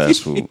 No, that's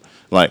fast food.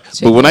 Like, but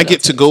Chick-fil-A when I don't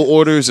get to take go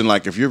orders and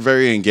like if you're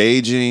very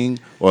engaging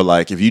or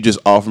like if you just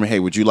offer me, hey,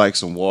 would you like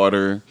some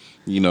water?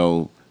 You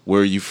know,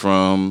 where are you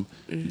from?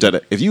 Da-da.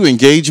 If you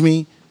engage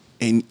me,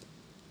 and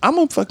I'm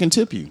gonna fucking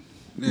tip you.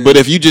 But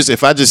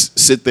if I just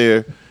sit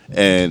there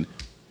and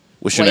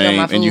what's your Wait on name,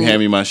 my and you food. hand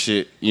me my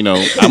shit, you know,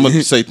 I'm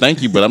gonna say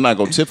thank you, but I'm not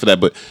gonna tip for that.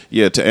 But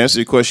yeah, to answer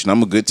your question,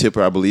 I'm a good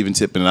tipper. I believe in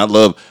tipping, and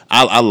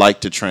I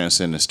like to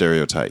transcend the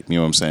stereotype. You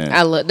know what I'm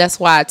saying? That's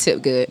why I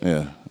tip good.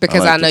 Yeah,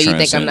 Because like I to know you think I'm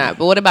transcend. not.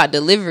 But what about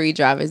delivery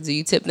drivers? Do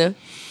you tip them?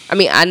 I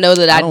mean, I know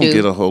that I I don't do.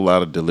 get a whole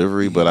lot of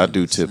delivery, but I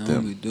do tip I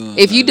don't be them. doing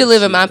If a you lot of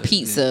deliver shit my like that.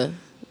 pizza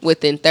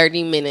within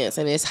 30 minutes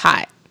and it's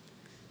hot,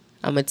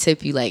 I'm going to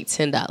tip you like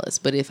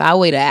 $10. But if I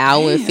wait an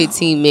hour and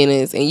 15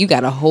 minutes and you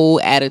got a whole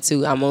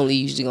attitude, I'm only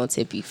usually going to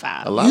tip you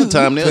 $5. A lot of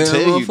time You they'll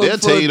pay a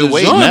tell you motherfucker to for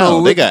wait DiGiorno now.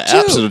 They with got the apps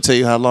chip. that'll tell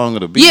you how long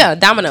it'll be. Yeah,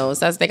 Domino's.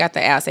 They got the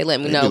apps. They let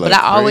me They know. be But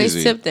like I always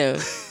crazy. tip them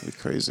It's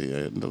crazy.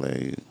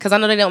 Like, because I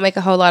know they don't make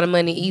a whole lot of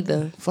money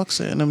either. fuck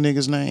saying them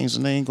niggas names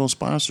and they ain't gonna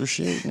sponsor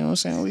shit. You know what I'm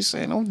saying? We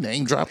saying no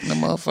name dropping them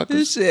motherfuckers.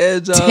 This shit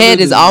had y'all Ted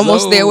in is the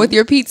almost there zone. with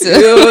your pizza.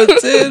 Yeah,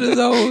 Ted is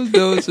almost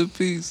there with your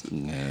pizza.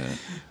 Yeah.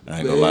 I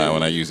ain't gonna lie,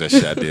 when I use that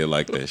shit, I did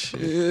like that shit.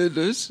 Yeah,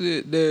 that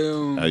shit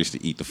damn. I used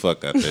to eat the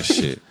fuck out that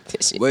shit.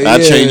 But I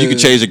yeah, change. You can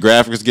change the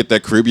graphics, get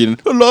that Caribbean.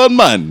 Hello,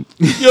 man.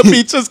 Your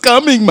pizza's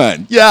coming,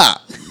 man. Yeah.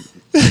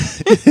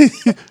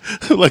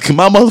 Like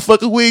my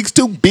motherfucking wigs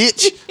too,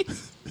 bitch.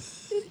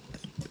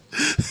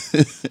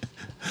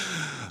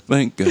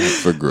 Thank God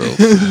for growth.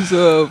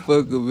 So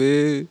fucker,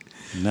 man.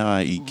 Now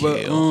I eat But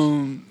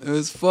kale.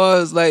 as far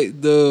as like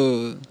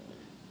the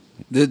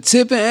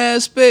tipping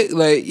aspect,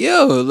 like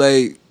yo,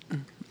 like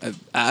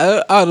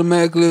I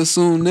automatically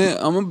assume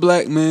that I'm a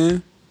black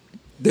man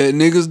that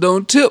niggas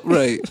don't tip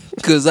right,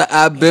 cause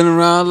I've been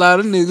around a lot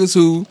of niggas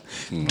who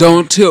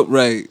don't tip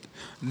right.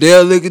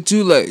 They'll look at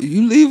you like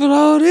you leaving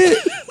all that.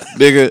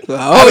 Nigga,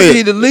 I don't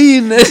need to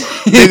leave that.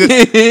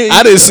 nigga,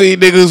 I didn't see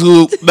niggas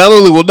who not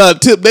only will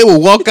not tip, they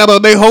will walk out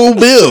on their whole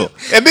bill.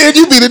 And then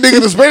you be the nigga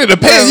that's ready to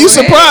pay. You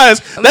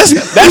surprised.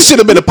 That should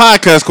have been a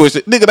podcast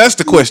question. Nigga, that's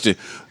the question.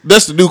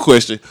 That's the new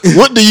question.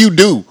 What do you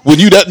do when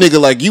you that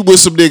nigga like you with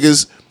some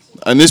niggas?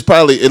 And this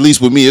probably, at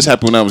least with me, it's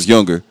happened when I was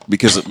younger.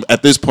 Because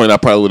at this point, I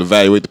probably would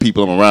evaluate the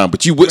people I'm around.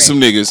 But you with some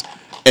niggas,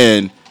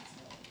 and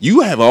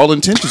you have all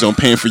intentions on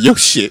paying for your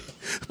shit.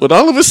 But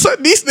all of a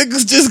sudden, these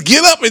niggas just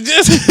get up and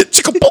just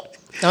chicka boom.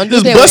 Don't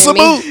do Just that bust a with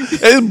me.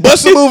 move and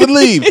bust a move and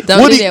leave.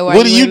 Don't do that while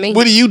what do you you with me.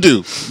 What do you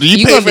do? Do you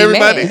pay gonna for be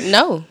everybody? mad.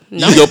 No.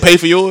 You go pay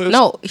for yours?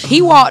 No,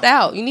 he walked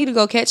out. You need to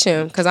go catch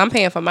him because I'm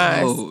paying for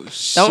mine. Oh, Don't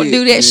shit,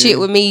 do that man. shit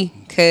with me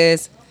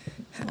because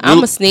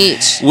I'm a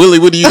snitch. Willie,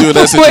 what do you do in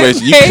that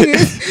situation?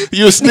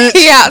 You a snitch?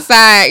 He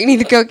outside. You need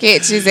to go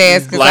catch his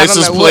ass because I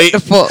License don't know plate,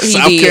 what the fuck he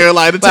South did.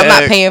 Carolina but I'm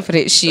tag. not paying for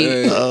that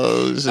shit.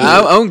 Oh shit!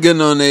 I'm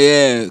getting on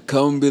their ass.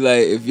 Come and be like,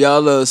 if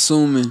y'all are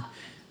assuming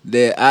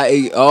that I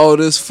ate all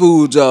this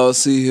food y'all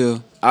see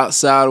here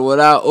outside of what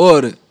I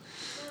ordered,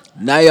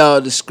 now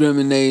y'all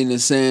discriminating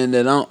and saying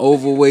that I'm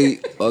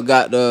overweight or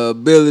got the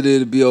ability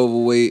to be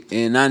overweight,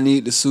 and I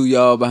need to sue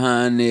y'all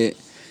behind that.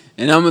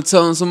 And I'm gonna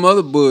tell them some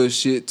other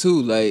bullshit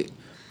too. Like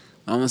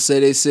I'm gonna say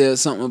they said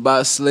something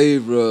about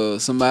slavery or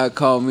somebody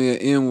called me an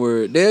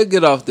N-word. They'll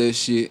get off that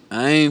shit.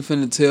 I ain't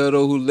finna tell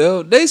those who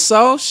left. They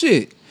saw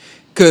shit.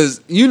 Cause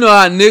you know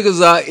how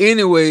niggas are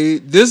anyway.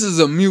 This is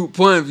a mute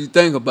point if you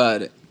think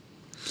about it.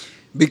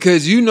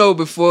 Because you know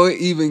before it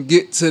even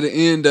get to the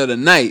end of the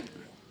night,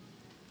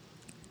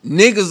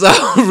 niggas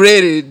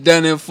already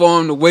done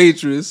informed the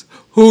waitress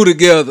who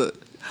together.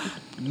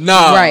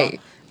 Nah, Right.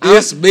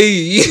 it's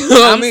me. You know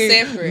what I I'm mean?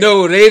 separate.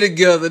 No, they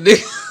together.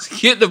 Niggas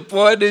get the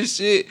point of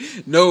shit.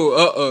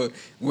 No,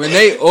 when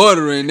they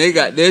ordering, they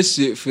got that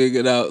shit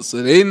figured out.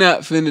 So they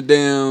not finna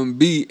damn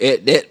be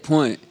at that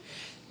point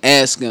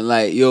asking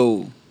like,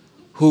 yo,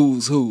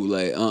 who's who?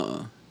 Like,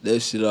 that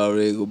shit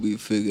already gonna be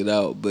figured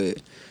out. But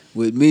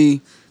with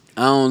me,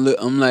 I don't look.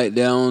 I'm like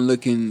that. I don't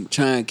look and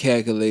try and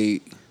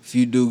calculate. If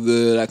you do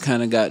good, I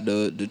kind of got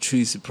the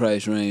Treacy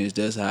price range.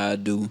 That's how I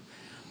do.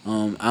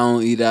 I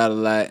don't eat out a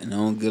lot, and I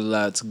don't get a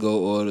lot to go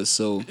orders.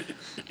 So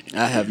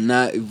I have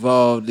not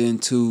evolved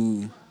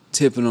into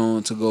tipping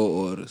on to go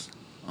orders.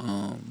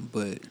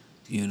 But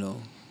you know,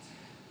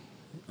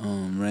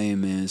 Rain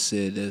Man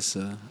said that's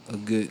a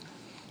good.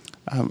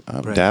 I've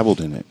Right. dabbled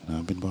in it.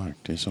 I've been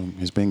barked. It's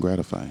been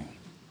gratifying.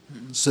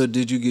 So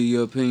did you get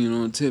your opinion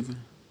on tipping?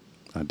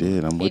 I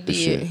did. I'm He with the did.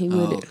 shit. He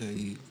would it. Okay,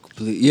 you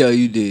yeah,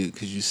 you did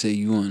because you say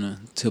you wanna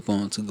tip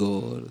on to go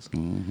orders.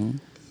 Mm-hmm.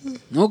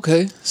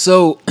 Okay,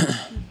 so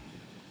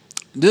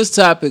this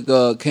topic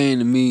came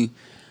to me.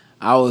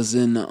 I was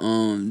in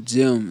the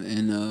gym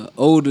and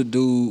older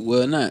dude,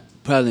 well not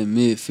probably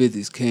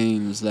mid-50s,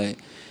 came and was like,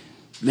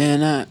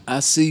 man, I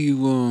see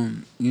you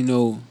you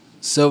know,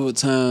 several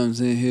times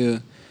in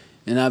here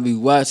and I be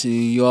watching you,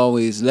 you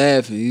always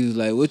laughing. He was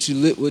like, what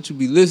you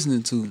be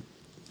listening to?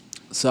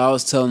 So I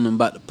was telling him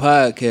about the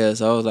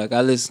podcast. I was like,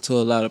 I listen to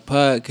a lot of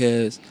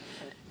podcasts,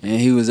 and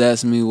he was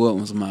asking me what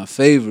was my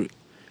favorite.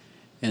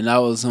 And I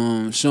was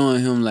showing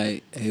him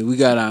like, hey, we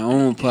got our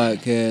own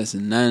podcast,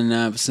 and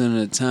 99% of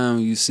the time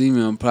when you see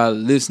me, I'm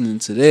probably listening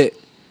to that.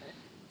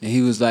 And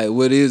he was like,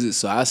 what is it?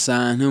 So I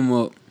signed him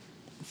up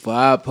for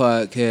our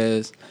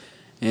podcast,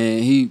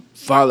 and he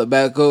followed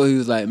back up. He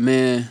was like,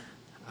 man,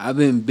 I've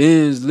been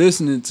binge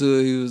listening to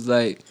it. He was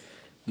like,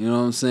 You know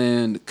what I'm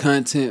saying? The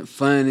content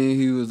funny.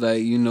 He was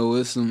like, you know,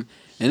 it's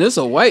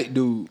a white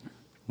dude.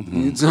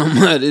 You talking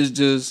about it's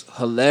just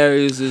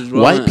hilarious. It's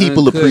raw White and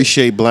people uncut.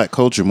 appreciate black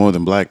culture more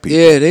than black people.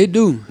 Yeah, they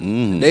do.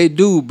 They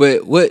do.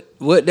 But what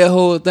that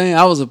whole thing,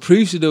 I was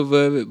appreciative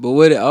of it. But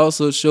what it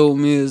also showed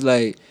me is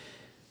like,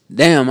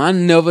 damn, I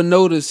never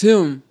noticed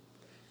him.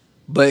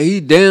 But he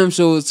damn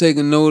sure was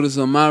taking notice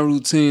of my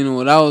routine and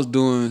what I was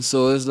doing.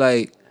 So it's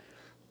like,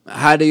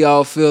 how do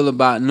y'all feel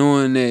about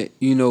knowing that,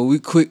 you know, we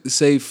quick to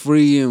say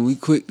free and we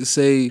quick to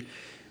say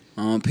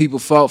people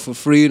fought for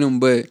freedom,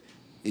 but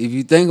if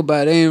you think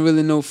about it, ain't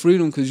really no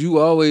freedom because you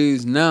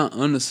always now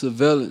under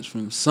surveillance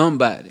from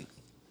somebody.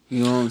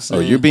 You know what I'm Oh,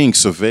 saying? you're being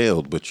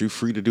surveilled, but you're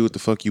free to do what the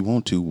fuck you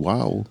want to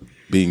while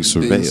being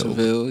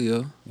surveilled.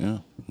 Yeah. Yeah.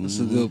 That's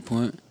a good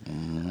point.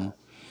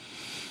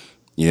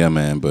 Yeah,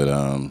 man, but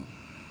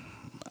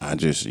I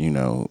just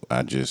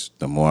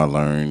the more I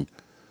learned,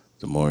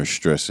 the more I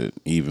stress it.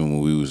 Even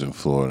when we was in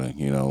Florida,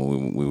 you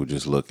know, we were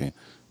just looking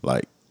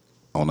like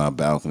on our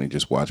balcony,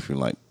 just watching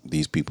like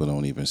these people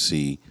don't even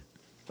see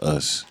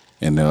us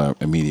in their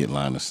immediate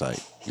line of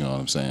sight. You know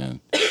what I'm saying?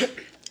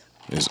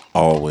 There's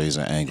always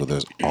an angle.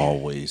 There's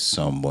always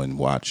someone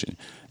watching.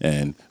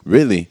 And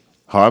really,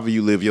 however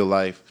you live your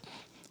life,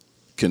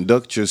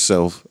 conduct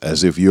yourself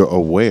as if you're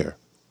aware.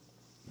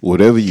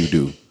 Whatever you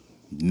do,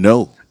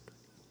 know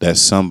that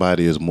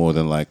somebody is more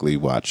than likely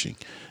watching.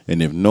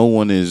 And if no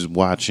one is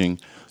watching,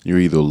 you're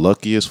either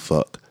lucky as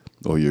fuck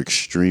or you're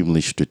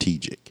extremely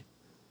strategic.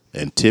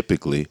 And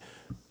typically,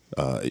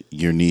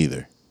 you're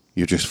neither.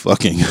 You're just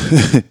fucking.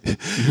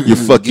 You're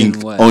fucking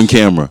Getting watched. on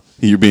camera.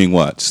 You're being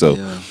watched. So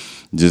Yeah.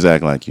 just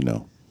act like you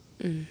know.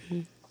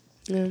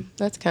 Yeah,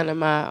 that's kind of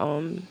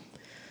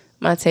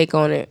my take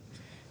on it.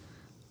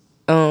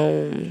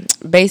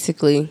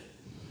 Basically,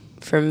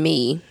 for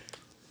me,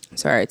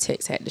 sorry,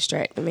 text had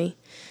distracted me.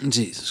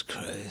 Jesus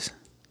Christ.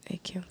 They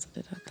canceled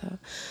it, I thought.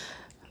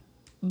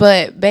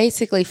 But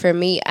basically, for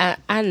me,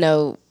 I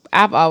know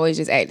I've always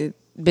just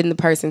been the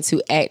person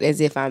to act as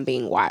if I'm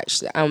being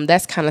watched.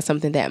 That's kind of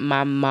something that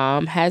my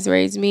mom has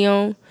raised me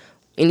on.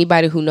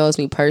 Anybody who knows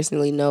me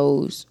personally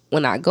knows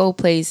when I go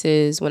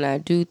places, when I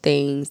do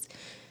things,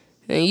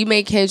 and you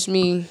may catch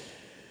me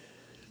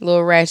a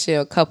little ratchet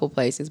a couple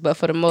places, but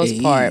for the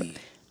most part,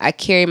 I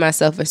carry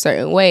myself a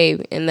certain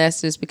way, and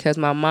that's just because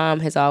my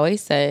mom has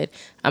always said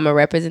I'm a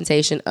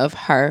representation of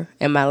her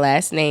and my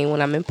last name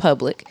when I'm in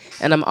public,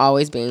 and I'm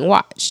always being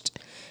watched.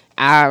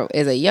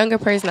 As a younger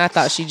person, I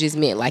thought she just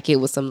meant like it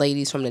was some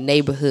ladies from the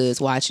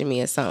neighborhoods watching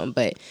me or something,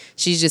 but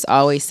she's just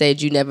always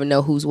said you never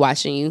know who's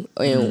watching you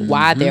and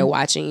why they're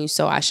watching you,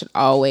 so I should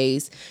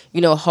always,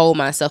 hold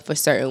myself a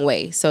certain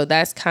way. So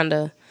that's kind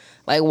of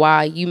like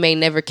why you may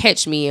never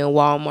catch me in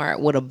Walmart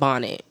with a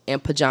bonnet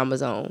and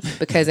pajamas on,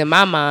 because in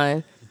my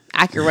mind,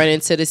 I could run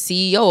into the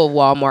CEO of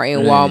Walmart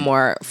in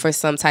Walmart for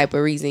some type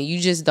of reason. You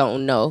just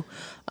don't know.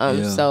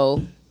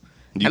 So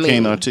You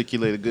can't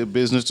articulate a good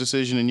business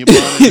decision in your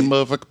bonnet, you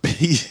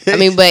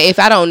motherfucker. but if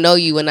I don't know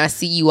you and I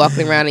see you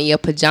walking around in your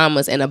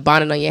pajamas and a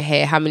bonnet on your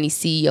head, how many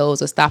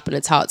CEOs are stopping to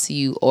talk to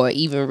you or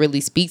even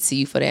really speak to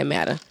you for that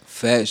matter?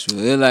 Factual.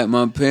 They're like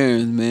my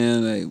parents,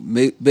 man.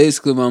 Like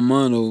basically my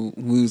mom, when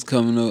we was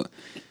coming up,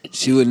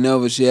 she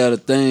had a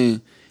thing.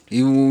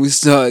 Even when we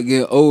started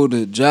getting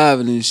older,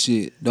 driving and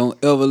shit, don't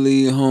ever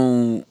leave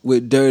home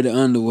with dirty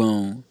underwear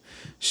on.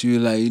 She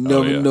was like, you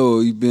never know,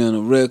 you be in a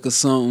wreck or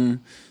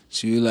something.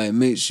 She was like,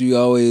 make sure you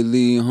always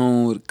leave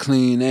home with a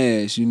clean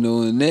ass,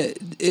 and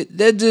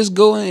that just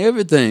go in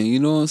everything, you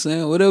know what I'm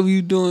saying? Whatever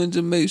you doing,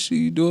 just make sure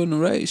you doing the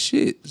right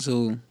shit.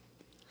 So,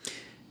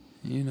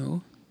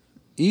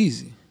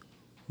 easy.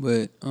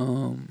 But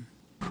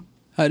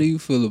how do you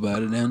feel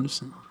about it,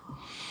 Anderson?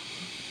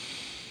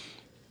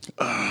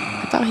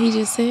 I thought he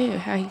just said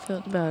how he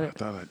felt about I it.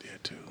 thought I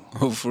did too.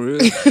 Oh, for real?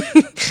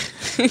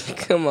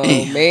 Come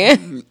on,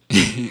 man.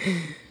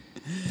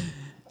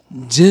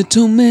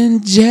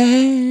 Gentleman Jack.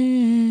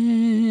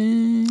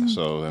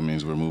 So that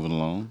means we're moving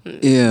along.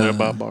 Yeah.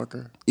 Bob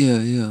Barker.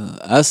 Yeah.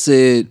 I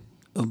said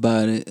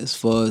about it as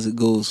far as it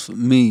goes for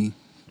me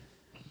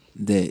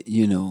that,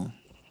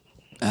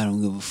 I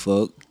don't give a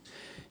fuck.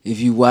 If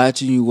you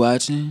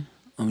watching,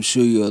 I'm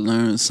sure you'll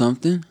learn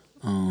something.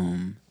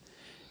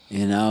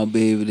 And I'll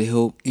be able to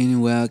help any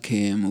way I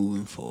can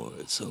moving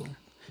forward. So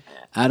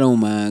I don't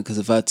mind, because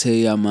if I tell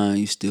you I mind,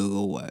 you still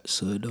go watch.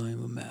 So it don't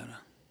even matter.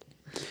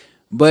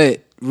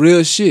 But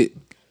real shit,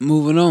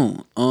 moving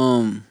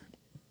on.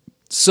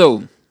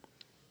 So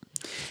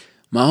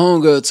my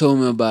homegirl told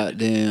me about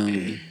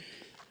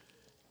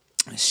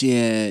she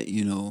had,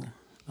 her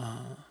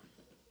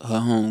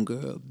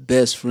homegirl,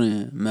 best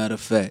friend, matter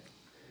of fact,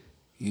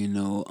 used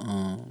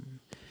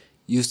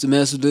to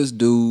mess with this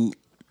dude.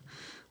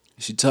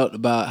 She talked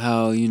about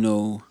how,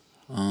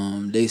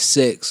 they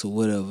sex or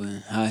whatever,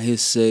 and how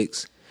his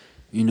sex,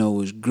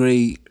 was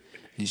great.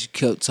 And she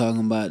kept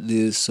talking about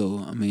this.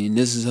 So,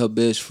 this is her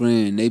best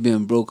friend. They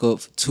been broke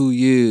up for 2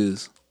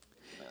 years.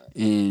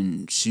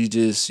 And she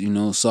just,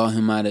 saw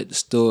him out at the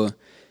store.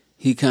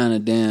 He kind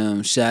of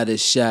shot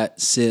his shot,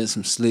 said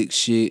some slick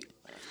shit.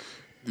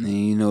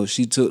 And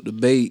she took the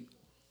bait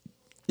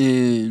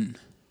and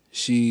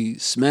she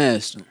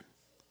smashed him.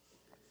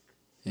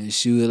 And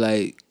she was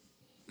like,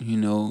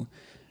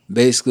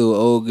 basically with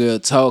old girl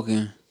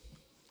talking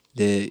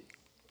that,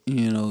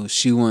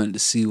 she wanted to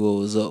see what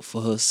was up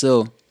for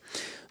herself.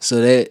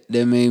 So that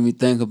made me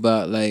think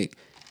about, like,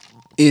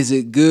 is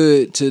it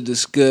good to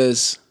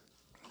discuss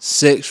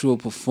sexual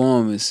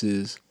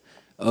performances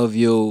of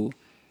your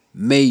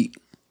mate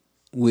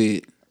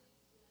with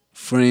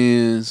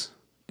friends,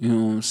 you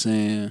know what I'm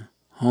saying,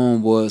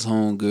 homeboys,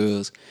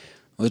 homegirls?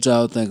 What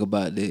y'all think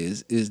about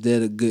that? Is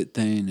that a good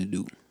thing to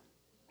do?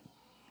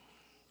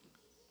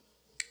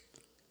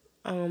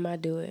 I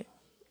do it.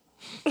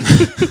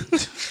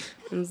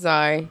 I'm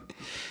sorry.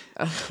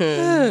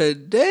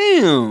 God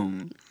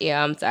damn.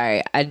 Yeah, I'm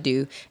sorry. I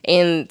do.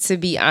 And to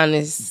be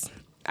honest,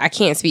 I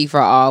can't speak for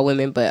all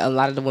women, but a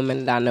lot of the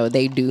women that I know,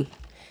 they do.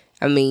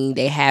 I mean,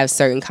 they have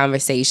certain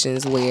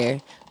conversations where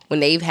when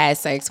they've had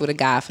sex with a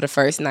guy for the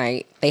first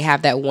night, they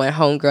have that one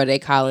homegirl they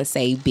call and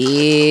say,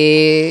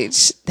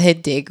 bitch,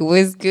 that dick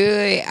was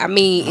good. I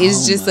mean,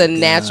 it's just a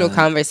natural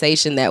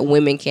conversation that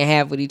women can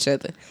have with each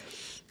other.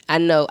 I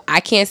know,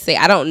 I can't say,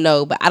 I don't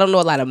know, but I don't know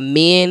a lot of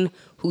men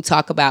who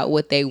talk about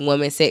what their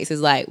woman sex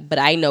is like, but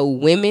I know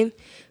women,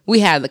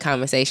 we have the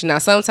conversation. Now,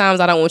 sometimes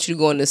I don't want you to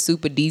go into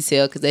super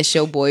detail because that's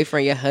your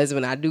boyfriend, your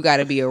husband. I do got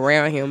to be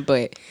around him,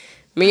 but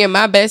me and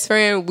my best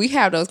friend, we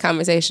have those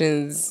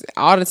conversations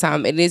all the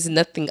time, and there's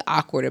nothing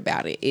awkward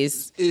about it.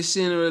 Is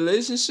she in a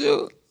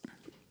relationship?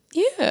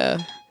 Yeah.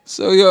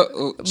 So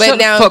shut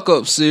the fuck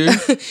up, Siri.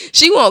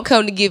 She won't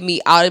come to give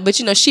me all, but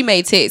she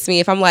may text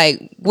me if I'm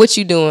like, "What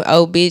you doing?"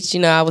 "Oh,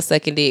 bitch, I was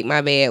sucking dick. My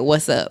bad.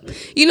 What's up?"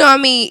 You know what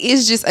I mean?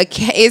 It's just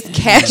it's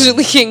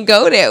casually can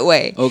go that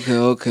way.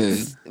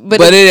 Okay. But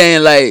it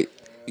ain't like,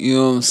 you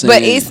know what I'm saying.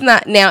 But it's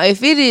not now.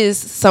 If it is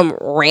some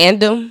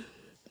random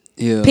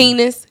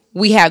penis,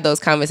 we have those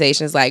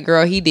conversations like,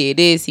 girl, he did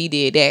this, he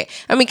did that.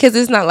 I mean, because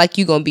it's not like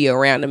you going to be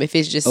around them if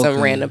it's just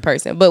some random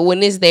person. But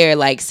when it's their,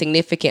 like,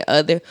 significant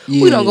other,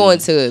 we don't go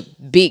into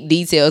big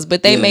details.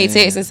 But they may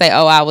text and say,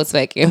 oh, I was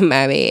fucking,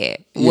 my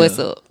bad. What's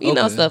up?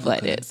 Stuff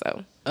like that.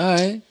 So, all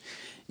right.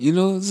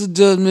 It's a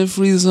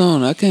judgment-free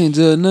zone. I can't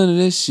judge none of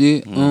that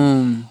shit.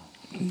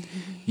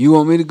 You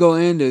want me to go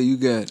in there? You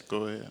got it.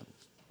 Go ahead.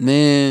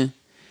 Man,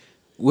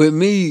 with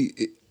me,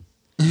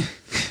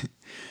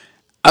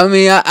 I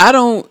mean, I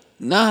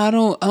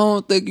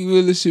don't think you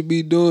really should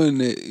be doing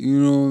that. You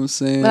know what I'm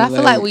saying? But I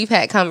feel like we've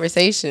had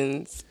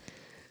conversations.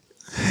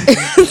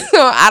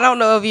 So I don't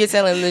know if you're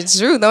telling the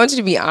truth. I want you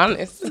to be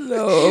honest.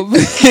 No,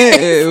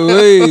 man,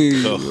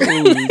 wait.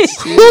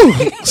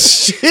 Oh,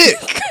 shit.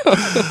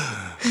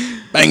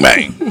 Bang,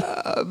 bang.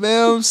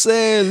 Man, I'm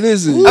saying,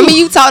 listen. I mean,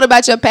 you talked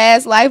about your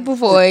past life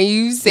before and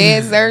you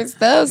said certain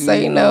stuff, so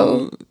you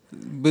know.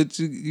 But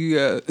you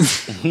got...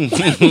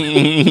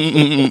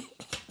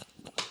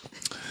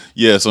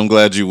 Yes, I'm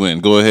glad you win.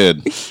 Go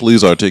ahead.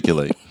 Please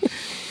articulate.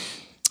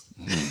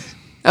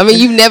 I mean,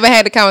 you've never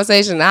had a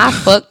conversation. I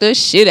fucked the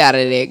shit out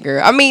of that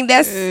girl. I mean,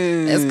 that's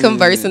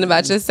conversing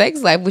about your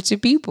sex life with your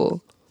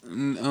people.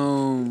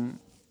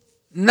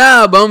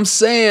 Nah, but I'm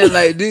saying,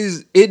 like,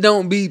 this, it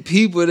don't be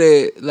people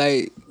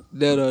that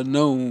are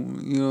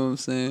known, you know what I'm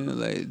saying?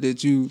 Like,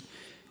 that you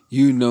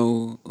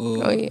know.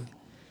 I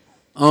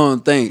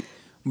don't think.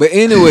 But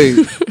anyway,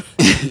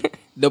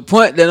 the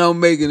point that I'm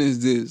making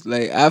is this.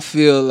 Like, I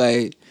feel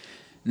like,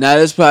 now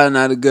that's probably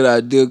not a good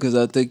idea because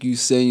I think you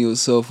setting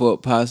yourself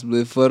up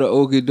possibly for the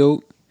okie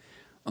doke.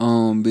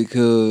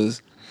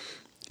 Because,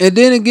 and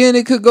then again,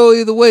 it could go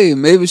either way.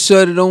 Maybe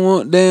shorty don't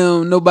want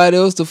nobody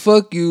else to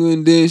fuck you,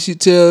 and then she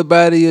tell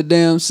everybody your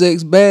damn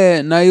sex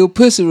bad. Now your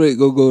pussy rate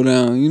go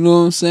down. You know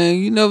what I'm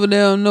saying? You never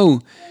damn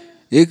know.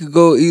 It could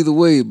go either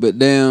way, but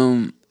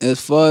damn, as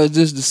far as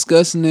just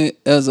discussing it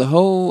as a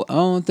whole, I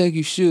don't think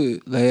you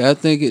should. Like, I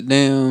think it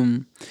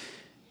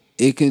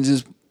can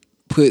just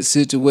put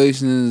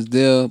situations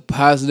there,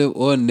 positive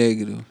or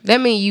negative. That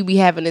means you be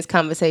having this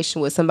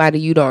conversation with somebody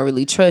you don't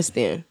really trust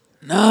in.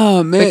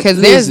 Nah, man. Because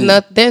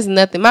there's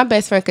nothing. My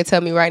best friend could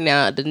tell me right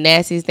now the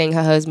nastiest thing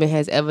her husband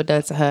has ever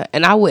done to her,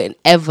 and I wouldn't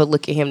ever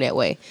look at him that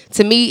way.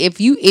 To me, if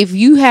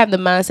you have the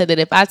mindset that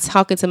if I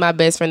talking to my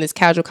best friend this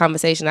casual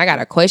conversation, I got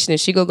a question and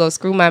she go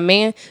screw my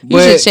man, you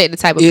should check the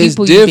type of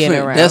people you being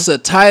around. That's a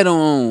title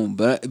on,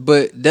 but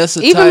that's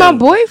a even title. My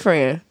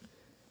boyfriend.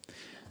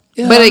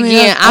 Yeah, but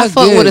again, I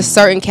fuck with a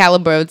certain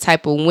caliber of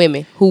type of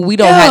women who we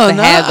don't have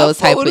to have those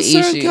type of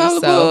issues.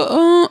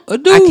 So I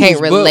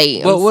can't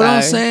relate. But what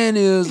I'm saying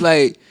is,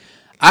 like,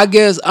 I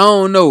guess I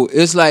don't know.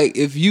 It's like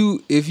if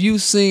you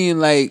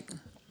seen like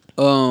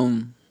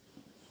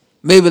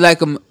maybe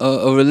like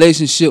a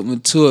relationship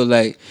mature,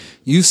 like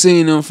you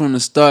seen them from the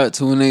start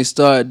to when they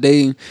start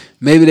dating.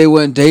 Maybe they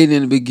wasn't dating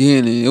in the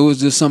beginning. It was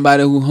just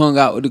somebody who hung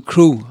out with the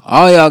crew.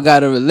 All y'all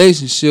got a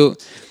relationship.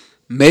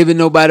 Maybe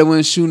nobody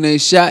went shooting a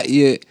shot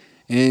yet.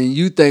 And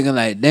you thinking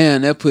like,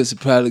 damn, that pussy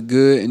probably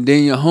good. And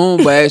then your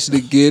homeboy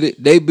actually get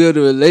it. They build a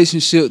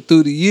relationship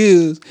through the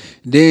years.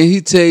 Then he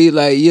tell you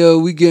like, yo,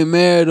 we get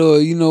married or,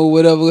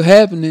 whatever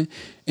happening.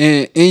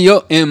 And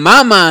in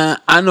my mind,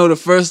 I know the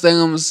first thing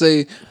I'm gonna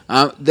say,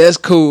 that's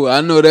cool.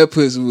 I know that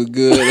pussy was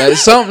good. Like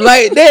something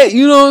like that.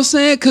 You know what I'm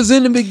saying? Cause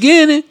in the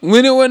beginning,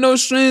 when there were no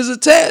strings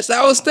attached,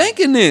 I was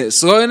thinking this.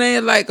 So it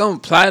ain't like I'm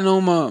plotting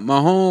on my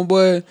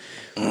homeboy.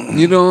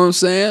 You know what I'm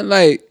saying?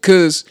 Like,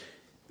 cause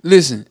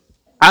listen,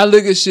 I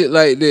look at shit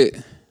like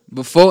that.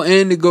 Before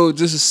Andy go,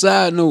 just a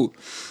side note.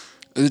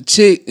 This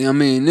chick,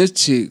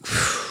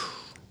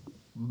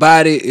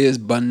 body is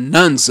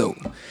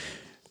bonanzo.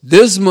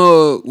 This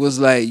mug was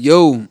like,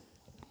 yo,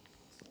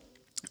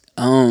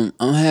 I'm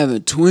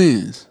having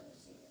twins.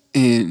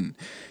 And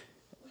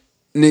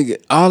nigga,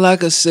 all I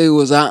could say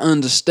was I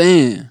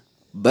understand.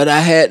 But I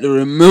had to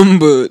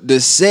remember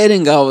the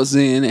setting I was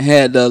in and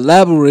had to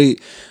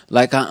elaborate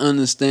like I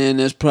understand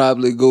that's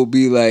probably gonna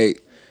be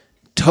like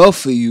tough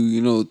for you,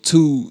 you know,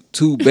 two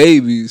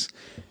babies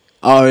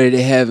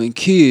already having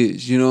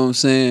kids, you know what I'm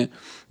saying?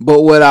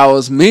 But what I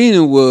was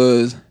meaning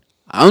was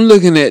I'm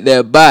looking at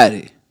that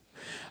body.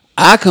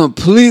 I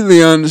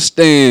completely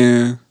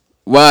understand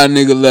why a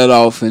nigga let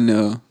off in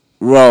the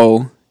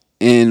raw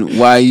and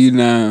why you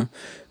now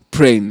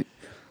pregnant.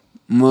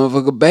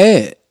 Motherfucker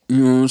bad. You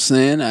know what I'm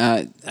saying?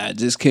 I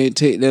just can't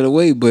take that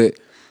away, but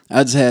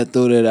I just had to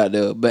throw that out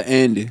there. But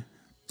Andy,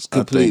 it's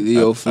completely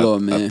your floor,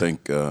 man. I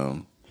think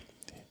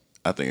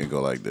it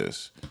go like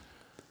this.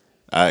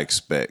 I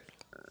expect,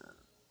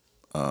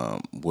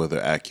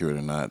 whether accurate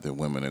or not, that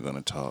women are going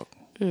to talk.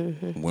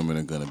 Mm-hmm. Women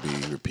are going to be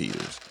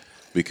repeaters.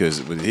 Because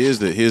here's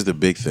the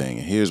big thing.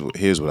 Here's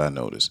what I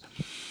noticed.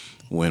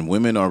 When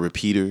women are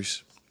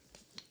repeaters,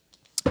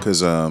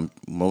 because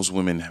most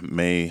women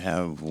may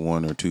have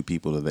one or two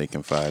people that they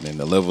confide in.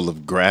 The level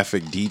of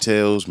graphic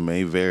details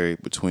may vary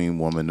between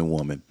woman to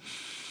woman.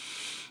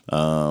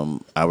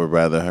 I would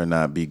rather her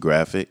not be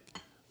graphic,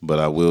 but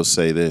I will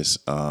say this.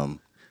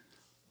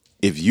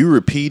 If you're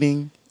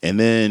repeating and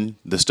then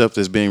the stuff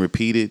that's being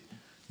repeated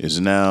is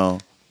now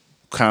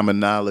common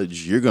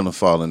knowledge, you're going to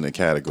fall in the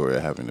category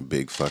of having a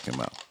big fucking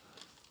mouth.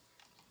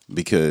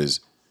 Because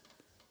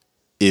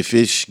if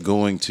it's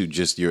going to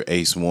just your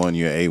ace one,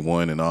 your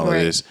A1 and all of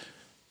this,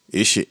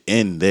 it should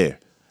end there.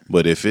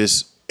 But if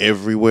it's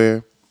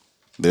everywhere,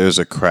 there's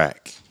a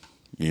crack,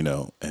 you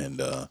know.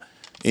 And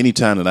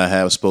anytime that I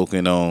have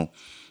spoken on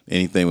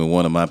anything with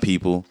one of my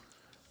people,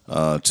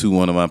 to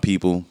one of my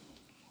people,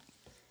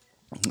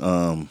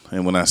 and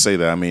when I say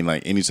that, I mean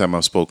like anytime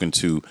I've spoken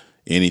to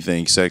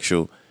anything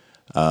sexual,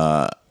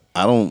 I'm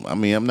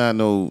not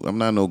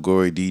no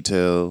gory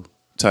detail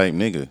type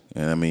nigga.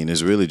 And I mean,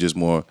 it's really just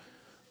more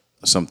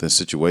something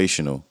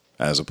situational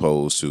as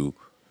opposed to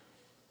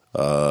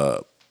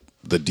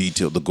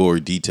the gory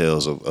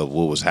details of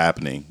what was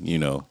happening, you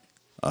know.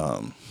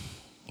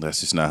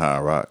 That's just not how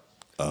I rock.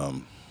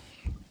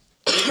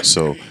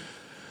 So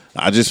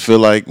I just feel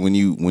like when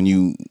you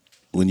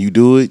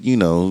do it, you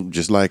know,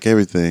 just like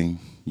everything,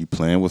 you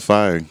playing with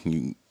fire.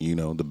 You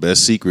know, the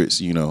best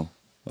secrets, you know,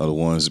 are the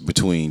ones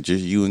between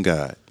just you and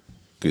God.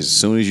 Because as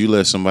soon as you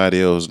let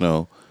somebody else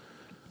know,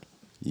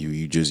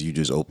 you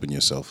just open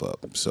yourself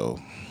up. So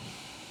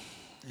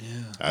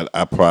yeah.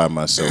 I pride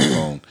myself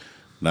on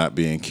not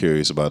being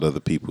curious about other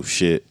people's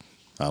shit.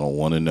 I don't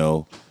want to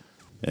know.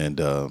 And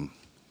I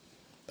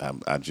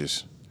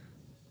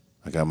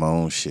got my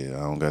own shit.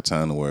 I don't got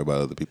time to worry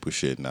about other people's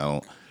shit. And I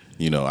don't,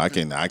 you know, I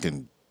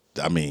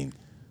mean,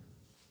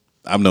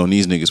 I've known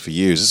these niggas for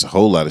years. It's a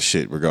whole lot of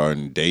shit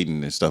regarding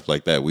dating and stuff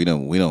like that.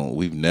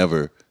 We've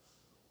never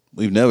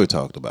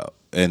talked about.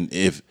 And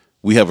if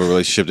we have a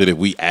relationship that if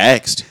we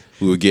asked,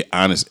 we would get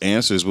honest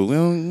answers, but we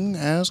don't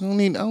ask. I don't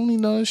need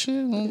no that shit.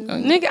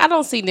 Nigga, I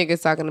don't see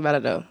niggas talking about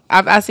it though.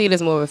 I see it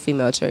as more of a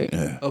female trait.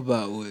 Yeah.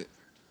 About what?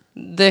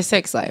 Their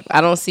sex life.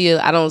 I don't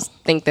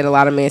think that a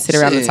lot of men sit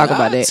around and talk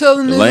about that.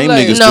 Lame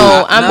niggas no,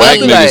 do. I mean, Whack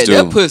niggas do.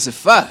 That pussy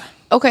fire.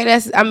 Okay,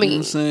 that's. I mean, You know what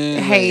I'm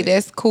saying? hey,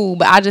 that's cool,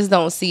 but I just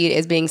don't see it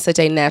as being such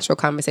a natural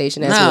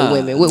conversation as with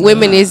women. With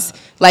women, is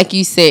like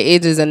you said,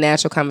 it is a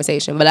natural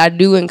conversation. But I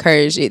do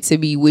encourage it to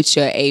be with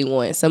your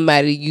A1,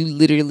 somebody you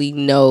literally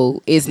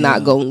know is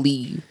not gonna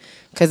leave.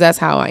 Cause that's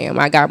how I am.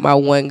 I got my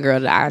one girl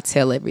that I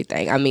tell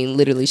everything. I mean,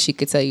 literally, she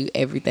could tell you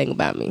everything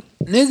about me.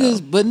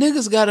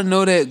 Niggas gotta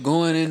know that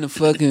going into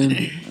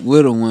fucking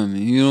with a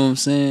woman. You know what I'm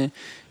saying?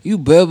 You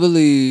better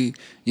believe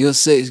your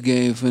sex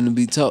game finna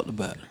be talked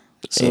about.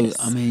 So yes.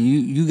 I mean,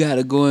 you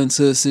gotta go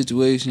into a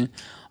situation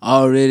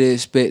already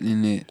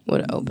expecting it.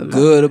 With an open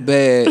good mind. or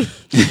bad,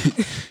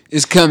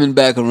 it's coming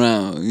back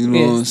around. You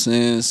know what I'm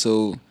saying?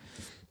 So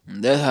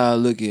that's how I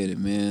look at it,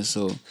 man.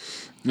 So,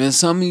 man,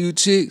 some of you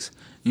chicks,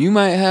 you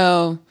might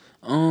have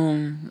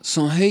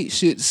some hate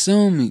shit to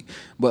send me,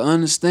 but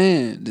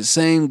understand the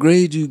same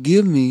grade you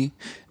give me,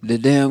 the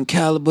damn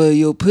caliber of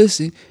your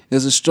pussy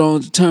is a strong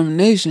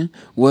determination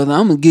whether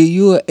I'm gonna give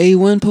you an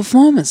A1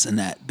 performance or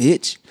not,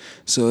 bitch.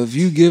 So if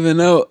you giving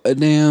out a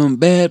damn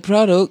bad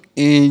product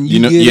and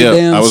you get a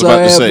damn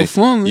sorry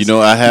performance, you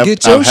know,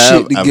 get your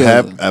shit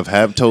together. I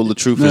have told the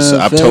truth.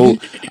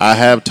 I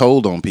have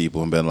told on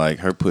people and been like,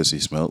 her pussy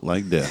smelled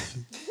like death.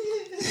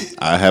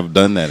 I have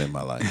done that in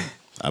my life.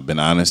 I've been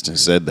honest and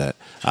said that.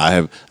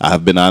 I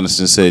have been honest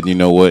and said, you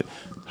know what?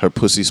 her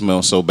pussy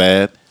smelled so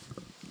bad,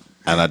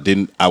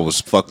 and I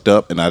was fucked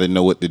up, and I didn't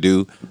know what to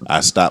do.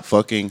 I stopped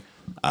fucking.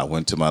 I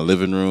went to my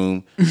living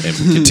room and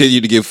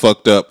continued to get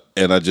fucked up,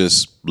 and I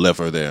just left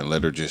her there and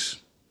let her just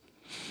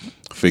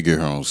figure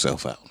her own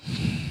self out.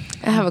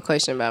 I have a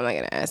question, but I'm not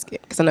gonna ask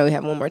it because I know we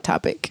have one more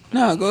topic.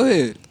 Nah, go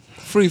ahead.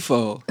 Free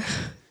fall.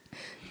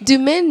 Do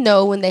men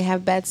know when they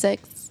have bad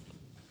sex?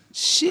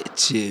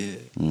 Shit, yeah.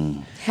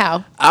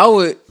 How? I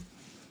would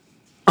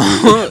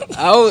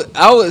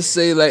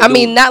say like. I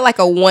mean, not like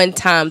a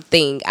one-time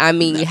thing. I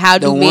mean, how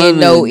do men woman-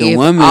 know the if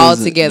woman all is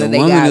a- together the they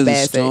woman got is a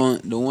bad strong,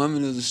 sex? The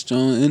woman is a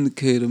strong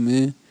indicator,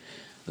 man.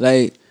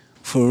 Like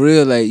for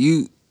real, like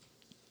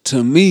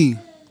to me,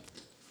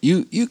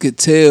 you could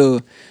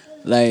tell.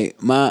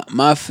 Like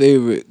my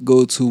favorite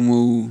go-to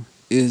move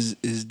is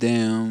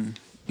damn,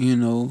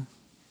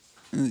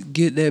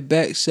 get that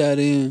back shot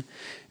in,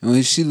 and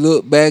when she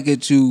look back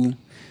at you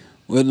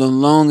with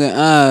them longer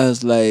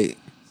eyes, like,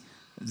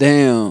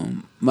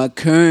 damn, my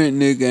current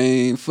nigga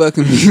ain't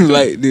fucking me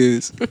like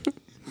this.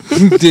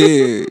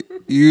 Then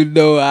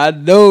I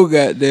know,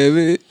 goddamn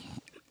it,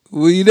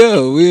 we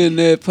know we in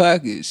that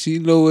pocket. She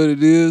know what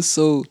it is,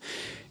 so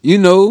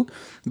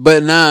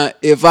But now,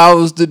 if I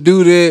was to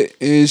do that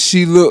and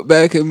she looked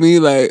back at me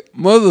like,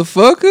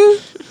 motherfucker,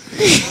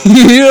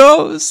 you know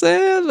what I'm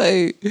saying?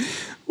 Like,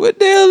 what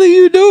the hell are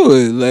you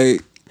doing?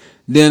 Like,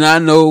 then I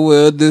know,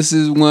 well, this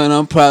is one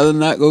I'm probably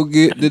not going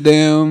to get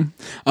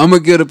I'm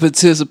going to get a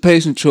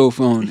participation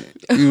trophy on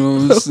it. You know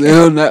what I'm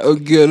saying? I'm not going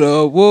to get an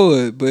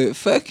award, but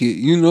fuck it.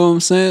 You know what I'm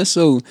saying?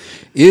 So,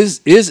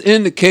 it's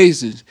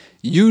indications.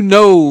 You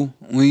know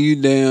when you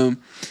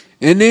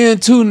and then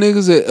two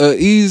niggas are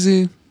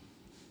easy.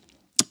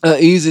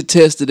 Easy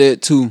test of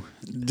that too.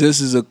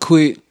 This a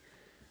quick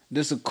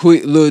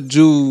little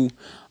jewel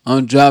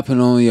I'm dropping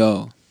on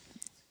y'all.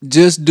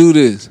 Just do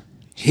this.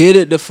 Hit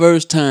it the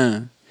first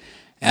time.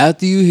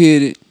 After you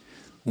hit it,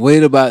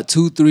 wait about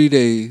 2-3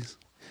 days.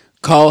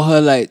 Call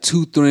her like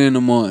 2-3 in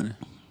the morning.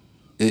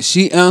 If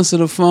she answer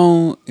the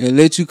phone and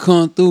let you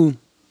come through,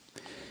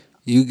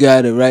 you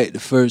got it right the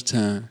first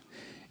time.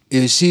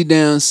 If she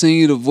send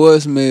you the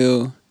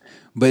voicemail,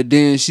 but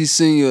then she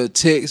send you a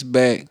text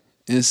back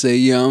and say,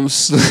 yeah, I'm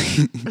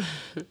asleep.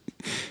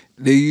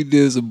 Then you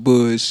did some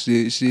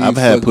bullshit. I've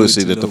had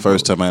pussy that the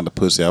first time I had the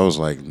pussy, I was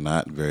like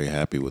not very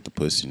happy with the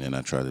pussy, and then I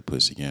tried the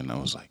pussy again, and I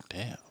was like,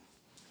 damn.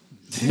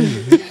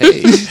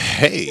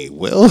 hey,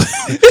 well,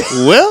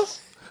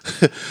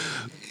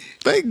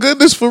 thank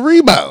goodness for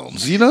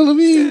rebounds. You know what I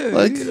mean? Yeah,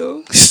 like,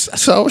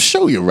 so I'll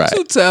show you right.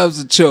 2 times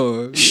a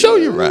charm. Show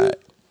you right.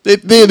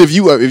 Then if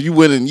you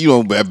went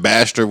and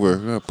bashed her where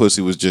her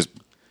pussy was just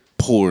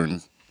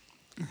pouring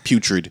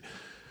putrid.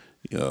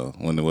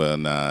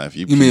 If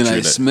you mean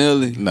like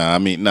smelly? I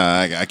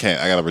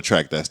can't. I gotta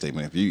retract that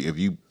statement. If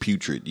you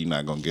putrid, you're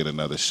not gonna get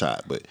another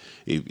shot. But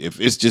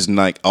if it's just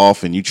like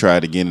off and you try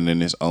it again and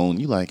then it's on,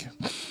 you like,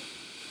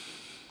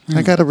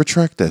 I gotta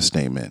retract that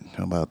statement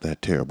about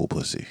that terrible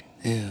pussy.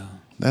 Yeah,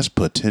 that's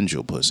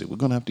potential pussy. We're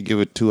gonna have to give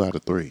it 2 out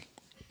of 3.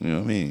 You know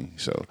what I mean?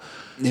 So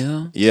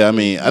yeah. I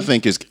mean, I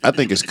think it's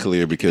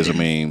clear because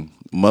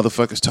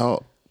motherfuckers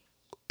talk.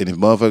 And if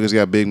motherfuckers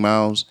got big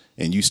mouths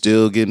and you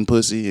still getting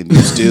pussy and you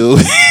still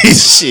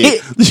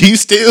shit, you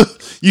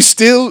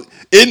still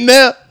in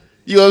there,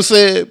 you know what I'm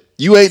saying?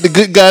 You ain't the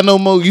good guy no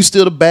more. You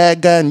still the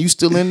bad guy and you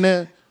still in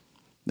there.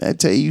 That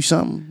tell you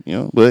something,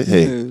 But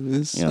hey,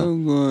 there's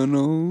something going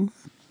on,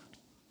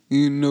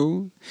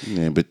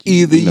 Yeah, but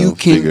either you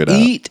can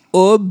eat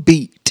or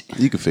beat.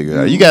 You can figure it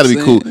out. You got to be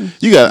cool.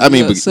 You got to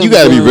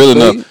be real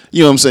enough.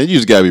 You know what I'm saying? You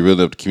just got to be real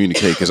enough to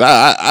communicate. Because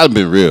I've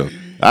been real.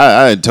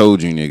 I had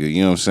told you, nigga,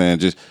 you know what I'm saying?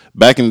 Just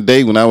back in the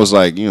day when I was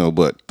like,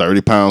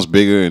 30 pounds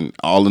bigger and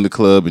all in the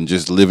club and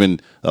just living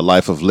a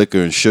life of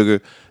liquor and sugar, you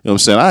know what I'm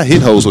saying? I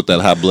hit hoes with that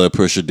high blood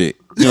pressure dick.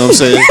 You know what I'm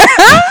saying?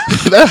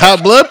 That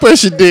high blood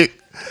pressure dick,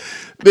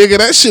 nigga,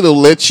 that shit'll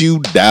let you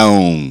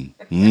down.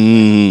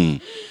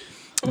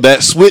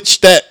 That switch,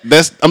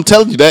 I'm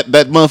telling you, that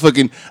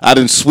motherfucking, I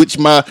done switch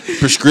my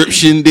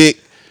prescription dick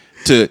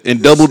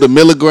and double the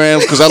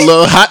milligrams because I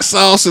love hot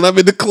sauce and I'm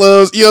in the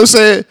clubs. You know what I'm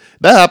saying?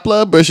 That high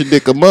blood pressure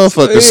dick a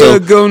motherfucker. So I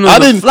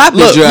didn't look.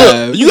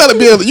 You gotta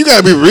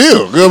be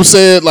real. You know what I'm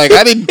saying? Like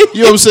I didn't.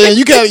 You know what I'm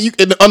saying?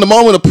 On the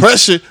moment of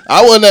pressure,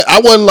 I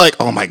wasn't like,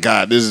 oh my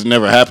god, this is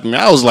never happening.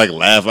 I was like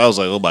laughing. I was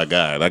like, oh my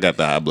god, I got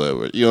the high blood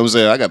pressure. You know what I'm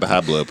saying? I got the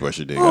high blood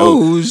pressure dick.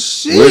 Oh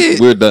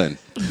shit, we're done.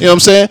 You know what I'm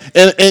saying?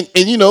 And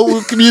we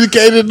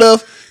communicated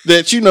enough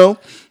that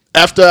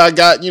after I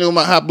got,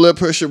 my high blood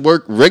pressure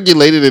work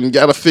regulated and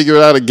got to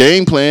figure out a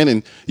game plan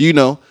and,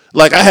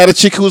 like I had a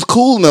chick who was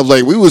cool enough.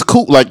 Like we was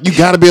cool. Like you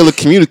got to be able to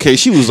communicate.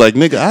 She was like,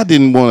 nigga, I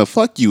didn't want to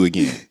fuck you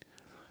again.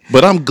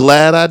 But I'm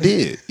glad I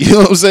did. You know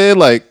what I'm saying?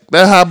 Like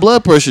that high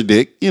blood pressure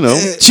dick,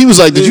 She was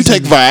like, did you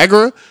take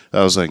Viagra?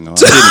 I was like, no, I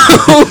didn't.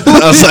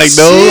 I was like,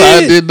 no,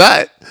 I did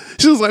not.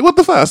 She was like, what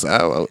the fuck? I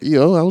said,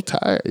 I'm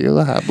tired.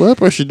 High blood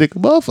pressure, nigga,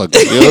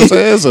 motherfucker. You know what I'm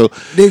saying? So,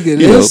 nigga,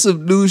 that's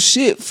some new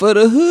shit for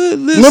the hood.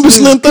 Remember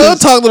Slim Thug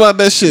talked about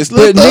that shit.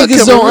 But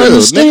niggas don't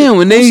understand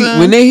when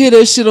they hear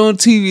that shit on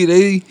TV.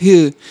 They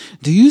hear,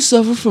 do you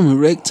suffer from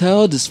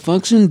erectile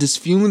dysfunction,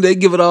 dysfusion? They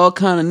give it all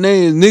kind of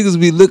names. Niggas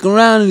be looking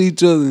around at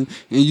each other, and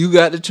you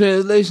got the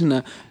translation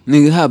now.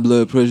 Nigga, high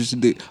blood pressure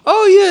today.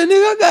 Oh yeah,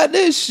 nigga, I got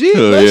that shit.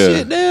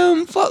 Shit,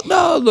 damn, fucked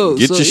all those.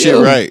 Get your shit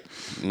right.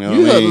 You know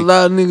you got a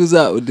lot of niggas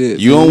out with that.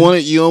 You don't want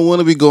it. You don't want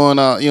to be going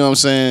out. You know what I'm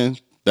saying?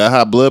 That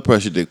high blood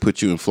pressure dick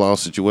put you in flawed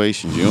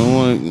situations. You don't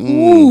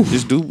want to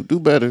just do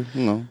better.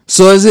 You know.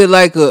 So is it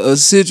like a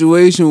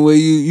situation where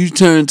you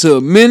turn to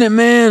a minute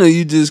man, or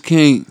you just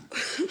can't?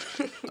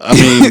 I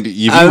mean, if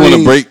you want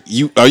to break,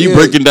 are you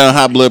breaking down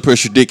high blood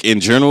pressure dick in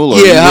general? Or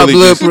high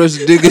blood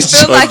pressure dick is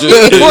just like you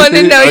want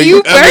to know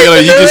you first. Are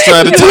you just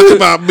trying to talk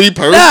about me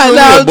personally?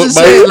 I'm just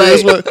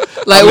saying,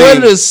 what are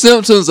the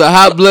symptoms of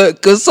high blood?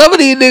 Because some of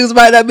these niggas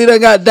might not be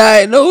that got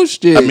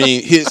diagnosed shit. I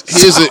mean, here's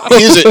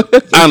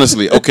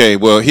honestly, okay.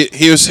 Well,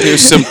 here's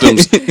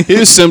symptoms.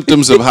 Here's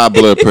symptoms of high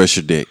blood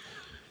pressure dick.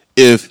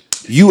 If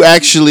you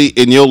actually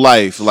in your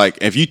life, like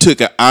if you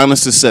took an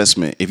honest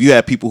assessment, if you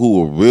had people who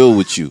were real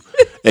with you,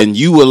 and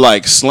you were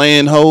like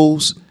slaying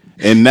hoes,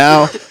 and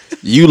now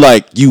you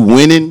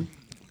winning,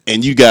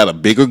 and you got a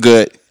bigger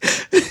gut,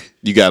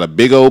 you got a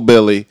big old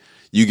belly,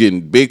 you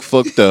getting big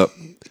fucked up,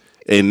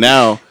 and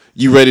now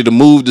you ready to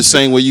move the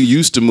same way you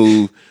used to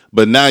move,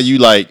 but now you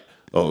like,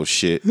 oh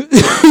shit,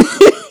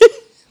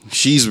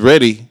 she's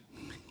ready.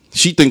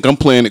 She think I'm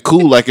playing it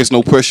cool like it's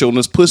no pressure on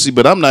this pussy,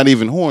 but I'm not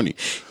even horny.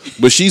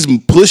 But she's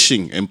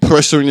pushing and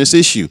pressuring this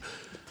issue.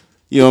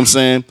 You know what I'm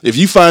saying? If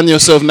you find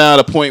yourself now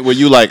at a point where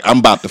you like, I'm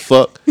about to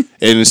fuck,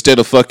 and instead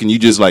of fucking, you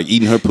just like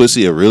eating her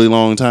pussy a really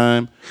long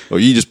time, or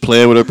you just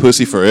playing with her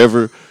pussy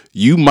forever,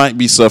 you might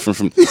be suffering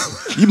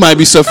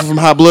from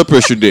high blood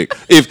pressure dick.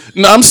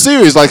 I'm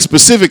serious, like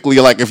specifically,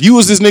 like if you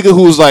was this nigga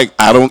who was like,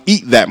 I don't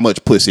eat that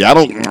much pussy.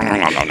 No.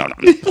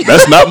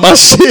 That's not my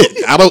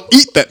shit. I don't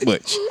eat that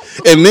much.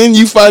 And then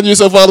you find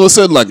yourself all of a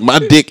sudden like, my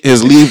dick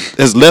has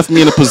left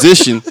me in a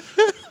position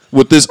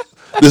with this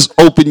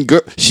open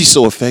girl. She's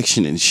so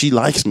affectionate and she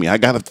likes me. I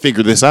gotta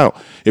figure this out.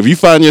 If you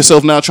find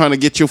yourself now trying to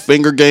get your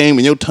finger game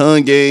and your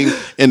tongue game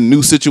in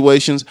new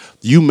situations,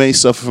 you may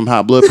suffer from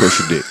high blood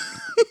pressure dick.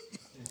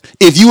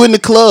 If you in the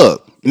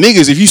club,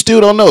 niggas, if you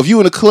still don't know, if you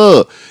in the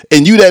club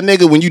and you that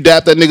nigga, when you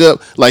dap that nigga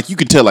up, like you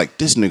can tell like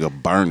this nigga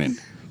burning.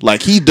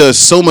 Like he does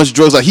so much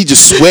drugs, like he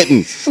just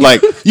sweating.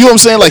 Like, you know what I'm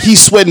saying? Like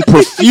he's sweating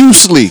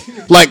profusely.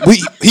 Like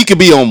he could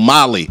be on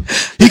Molly.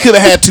 He could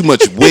have had too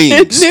much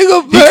wings. He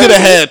could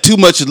have had too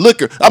much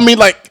liquor. I mean,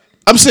 like,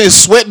 I'm saying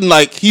sweating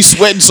like he's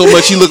sweating so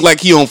much he look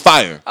like he on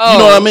fire. You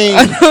know what I mean?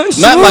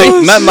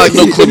 Not like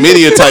no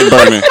chlamydia type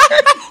burning.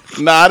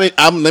 Nah,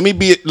 let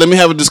me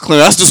have a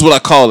disclaimer. That's just what I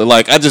call it.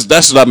 Like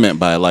that's what I meant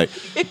by it. Like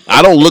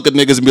I don't look at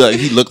niggas and be like,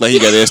 he looked like he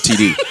got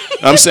STD.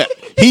 I'm saying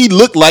he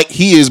looked like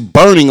he is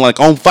burning, like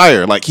on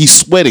fire, like he's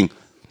sweating.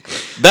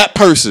 That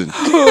person,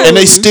 and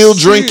they still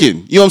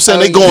drinking. You know what I'm saying?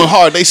 They going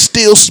hard. They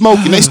still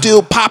smoking. They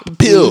still popping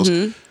pills.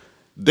 Mm-hmm.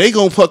 They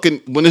gonna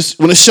fucking when it's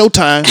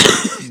showtime.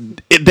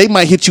 They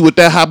might hit you with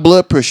that high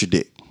blood pressure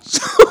dick.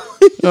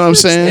 You know what I'm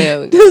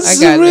saying? Yeah, I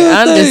got it.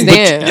 I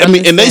understand. But, I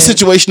mean, in their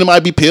situation, it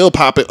might be pill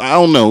popping. I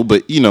don't know,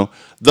 but you know,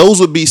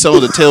 those would be some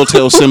of the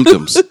telltale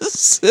symptoms.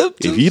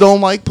 If you don't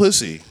like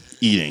pussy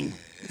eating,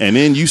 and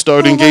then you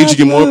start engaging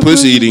in more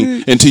pussy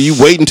eating until you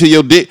wait until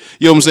your dick,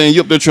 you know what I'm saying?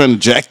 You up there trying to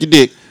jack your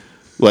dick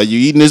while you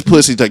eating this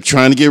pussy, like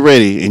trying to get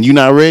ready, and you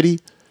not ready.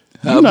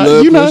 You're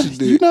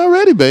not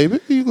ready, baby.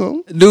 You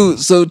go, dude.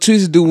 So,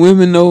 Teresa, do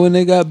women know when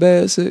they got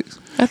bad sex?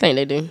 I think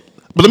they do.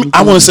 But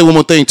I want to say one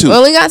more thing too. We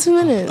only got 2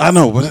 minutes. I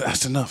know, but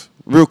that's enough.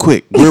 Real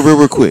quick,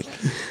 real quick.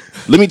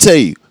 Let me tell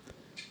you,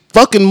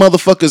 fucking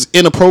motherfuckers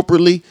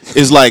inappropriately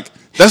is like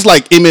that's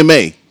like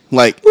MMA.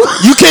 Like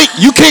you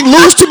can't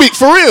lose to me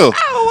for real.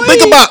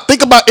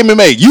 Think about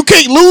MMA. You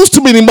can't lose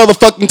too many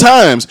motherfucking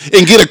times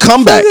and get a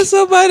comeback.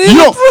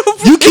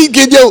 You keep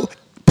getting your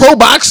pro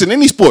boxing,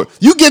 any sport.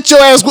 You get your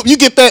ass whooped, you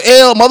get that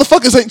L.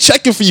 Motherfuckers ain't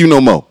checking for you no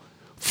more.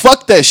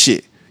 Fuck that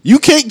shit. You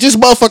can't just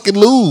motherfucking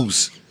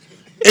lose.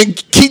 And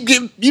keep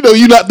getting,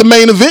 you're not the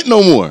main event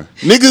no more.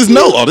 Niggas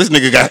know, this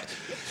nigga got.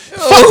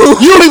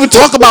 Fuck, you don't even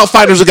talk about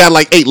fighters who got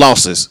like 8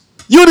 losses.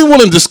 You don't even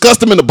want to discuss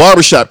them in the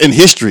barbershop in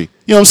history.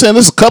 You know what I'm saying?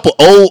 There's a couple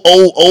old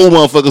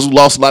motherfuckers who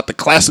lost a lot, the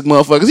classic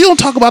motherfuckers. You don't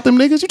talk about them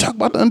niggas. You talk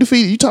about the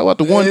undefeated. You talk about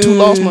the 1-2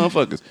 lost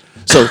motherfuckers.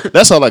 So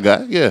that's all I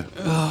got. Yeah.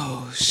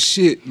 Oh,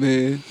 shit,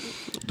 man.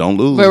 Don't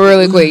lose. But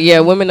really quick, yeah,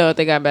 women know if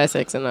they got bad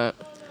sex or not.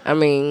 I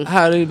mean.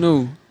 How they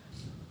know?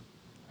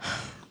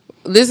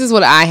 This is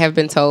what I have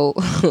been told.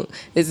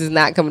 This is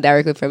not coming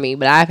directly from me,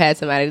 but I've had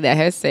somebody that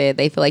has said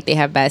they feel like they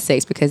have bad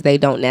sex because they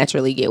don't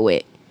naturally get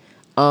wet,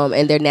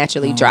 and they're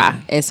naturally dry,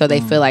 and so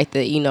they feel like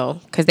that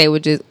because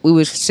we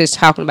were just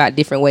talking about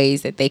different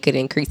ways that they could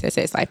increase their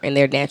sex life, and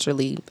they're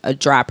naturally a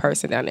dry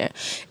person down there.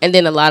 And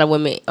then a lot of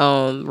women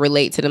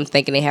relate to them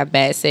thinking they have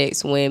bad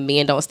sex when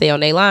men don't stay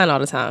on their line all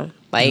the time.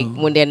 Like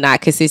when they're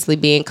not consistently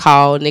being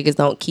called, niggas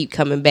don't keep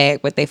coming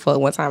back, but they fuck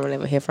one time and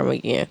never hear from 'em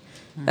again.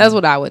 That's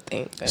what I would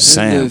think.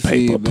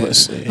 Sandpaper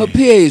pussy. Her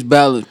pH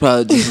balance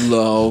probably just a little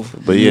off.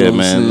 But You yeah, know what I'm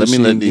man, let me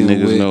saying? let She these getting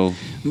niggas wet. know.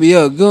 But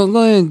yeah, go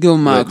ahead and give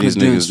them my Let these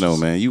credentials. niggas know,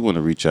 man. You want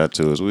to reach out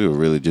to us? We were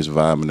really just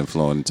vibing and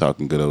flowing and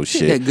talking good old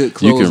shit. that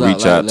good You can closeout reach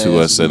like out to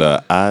last us at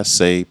week. I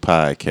say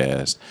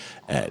podcast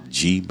at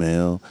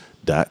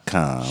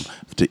gmail.com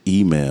to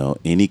email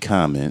any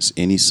comments,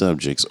 any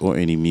subjects, or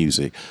any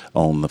music.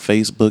 On the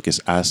Facebook, it's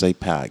I Say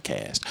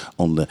Podcast.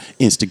 On the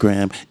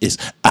Instagram, it's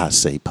I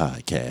Say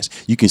Podcast.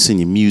 You can send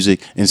your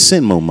music and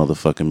send more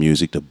motherfucking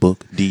music to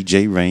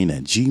bookdjrain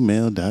at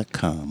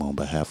gmail.com on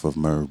behalf of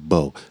Merv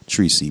Bo,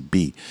 Tracy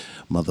B.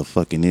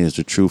 Motherfucking is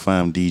the truth.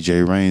 I'm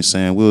DJ Rain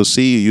saying we'll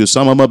see you, you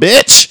son of a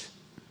bitch.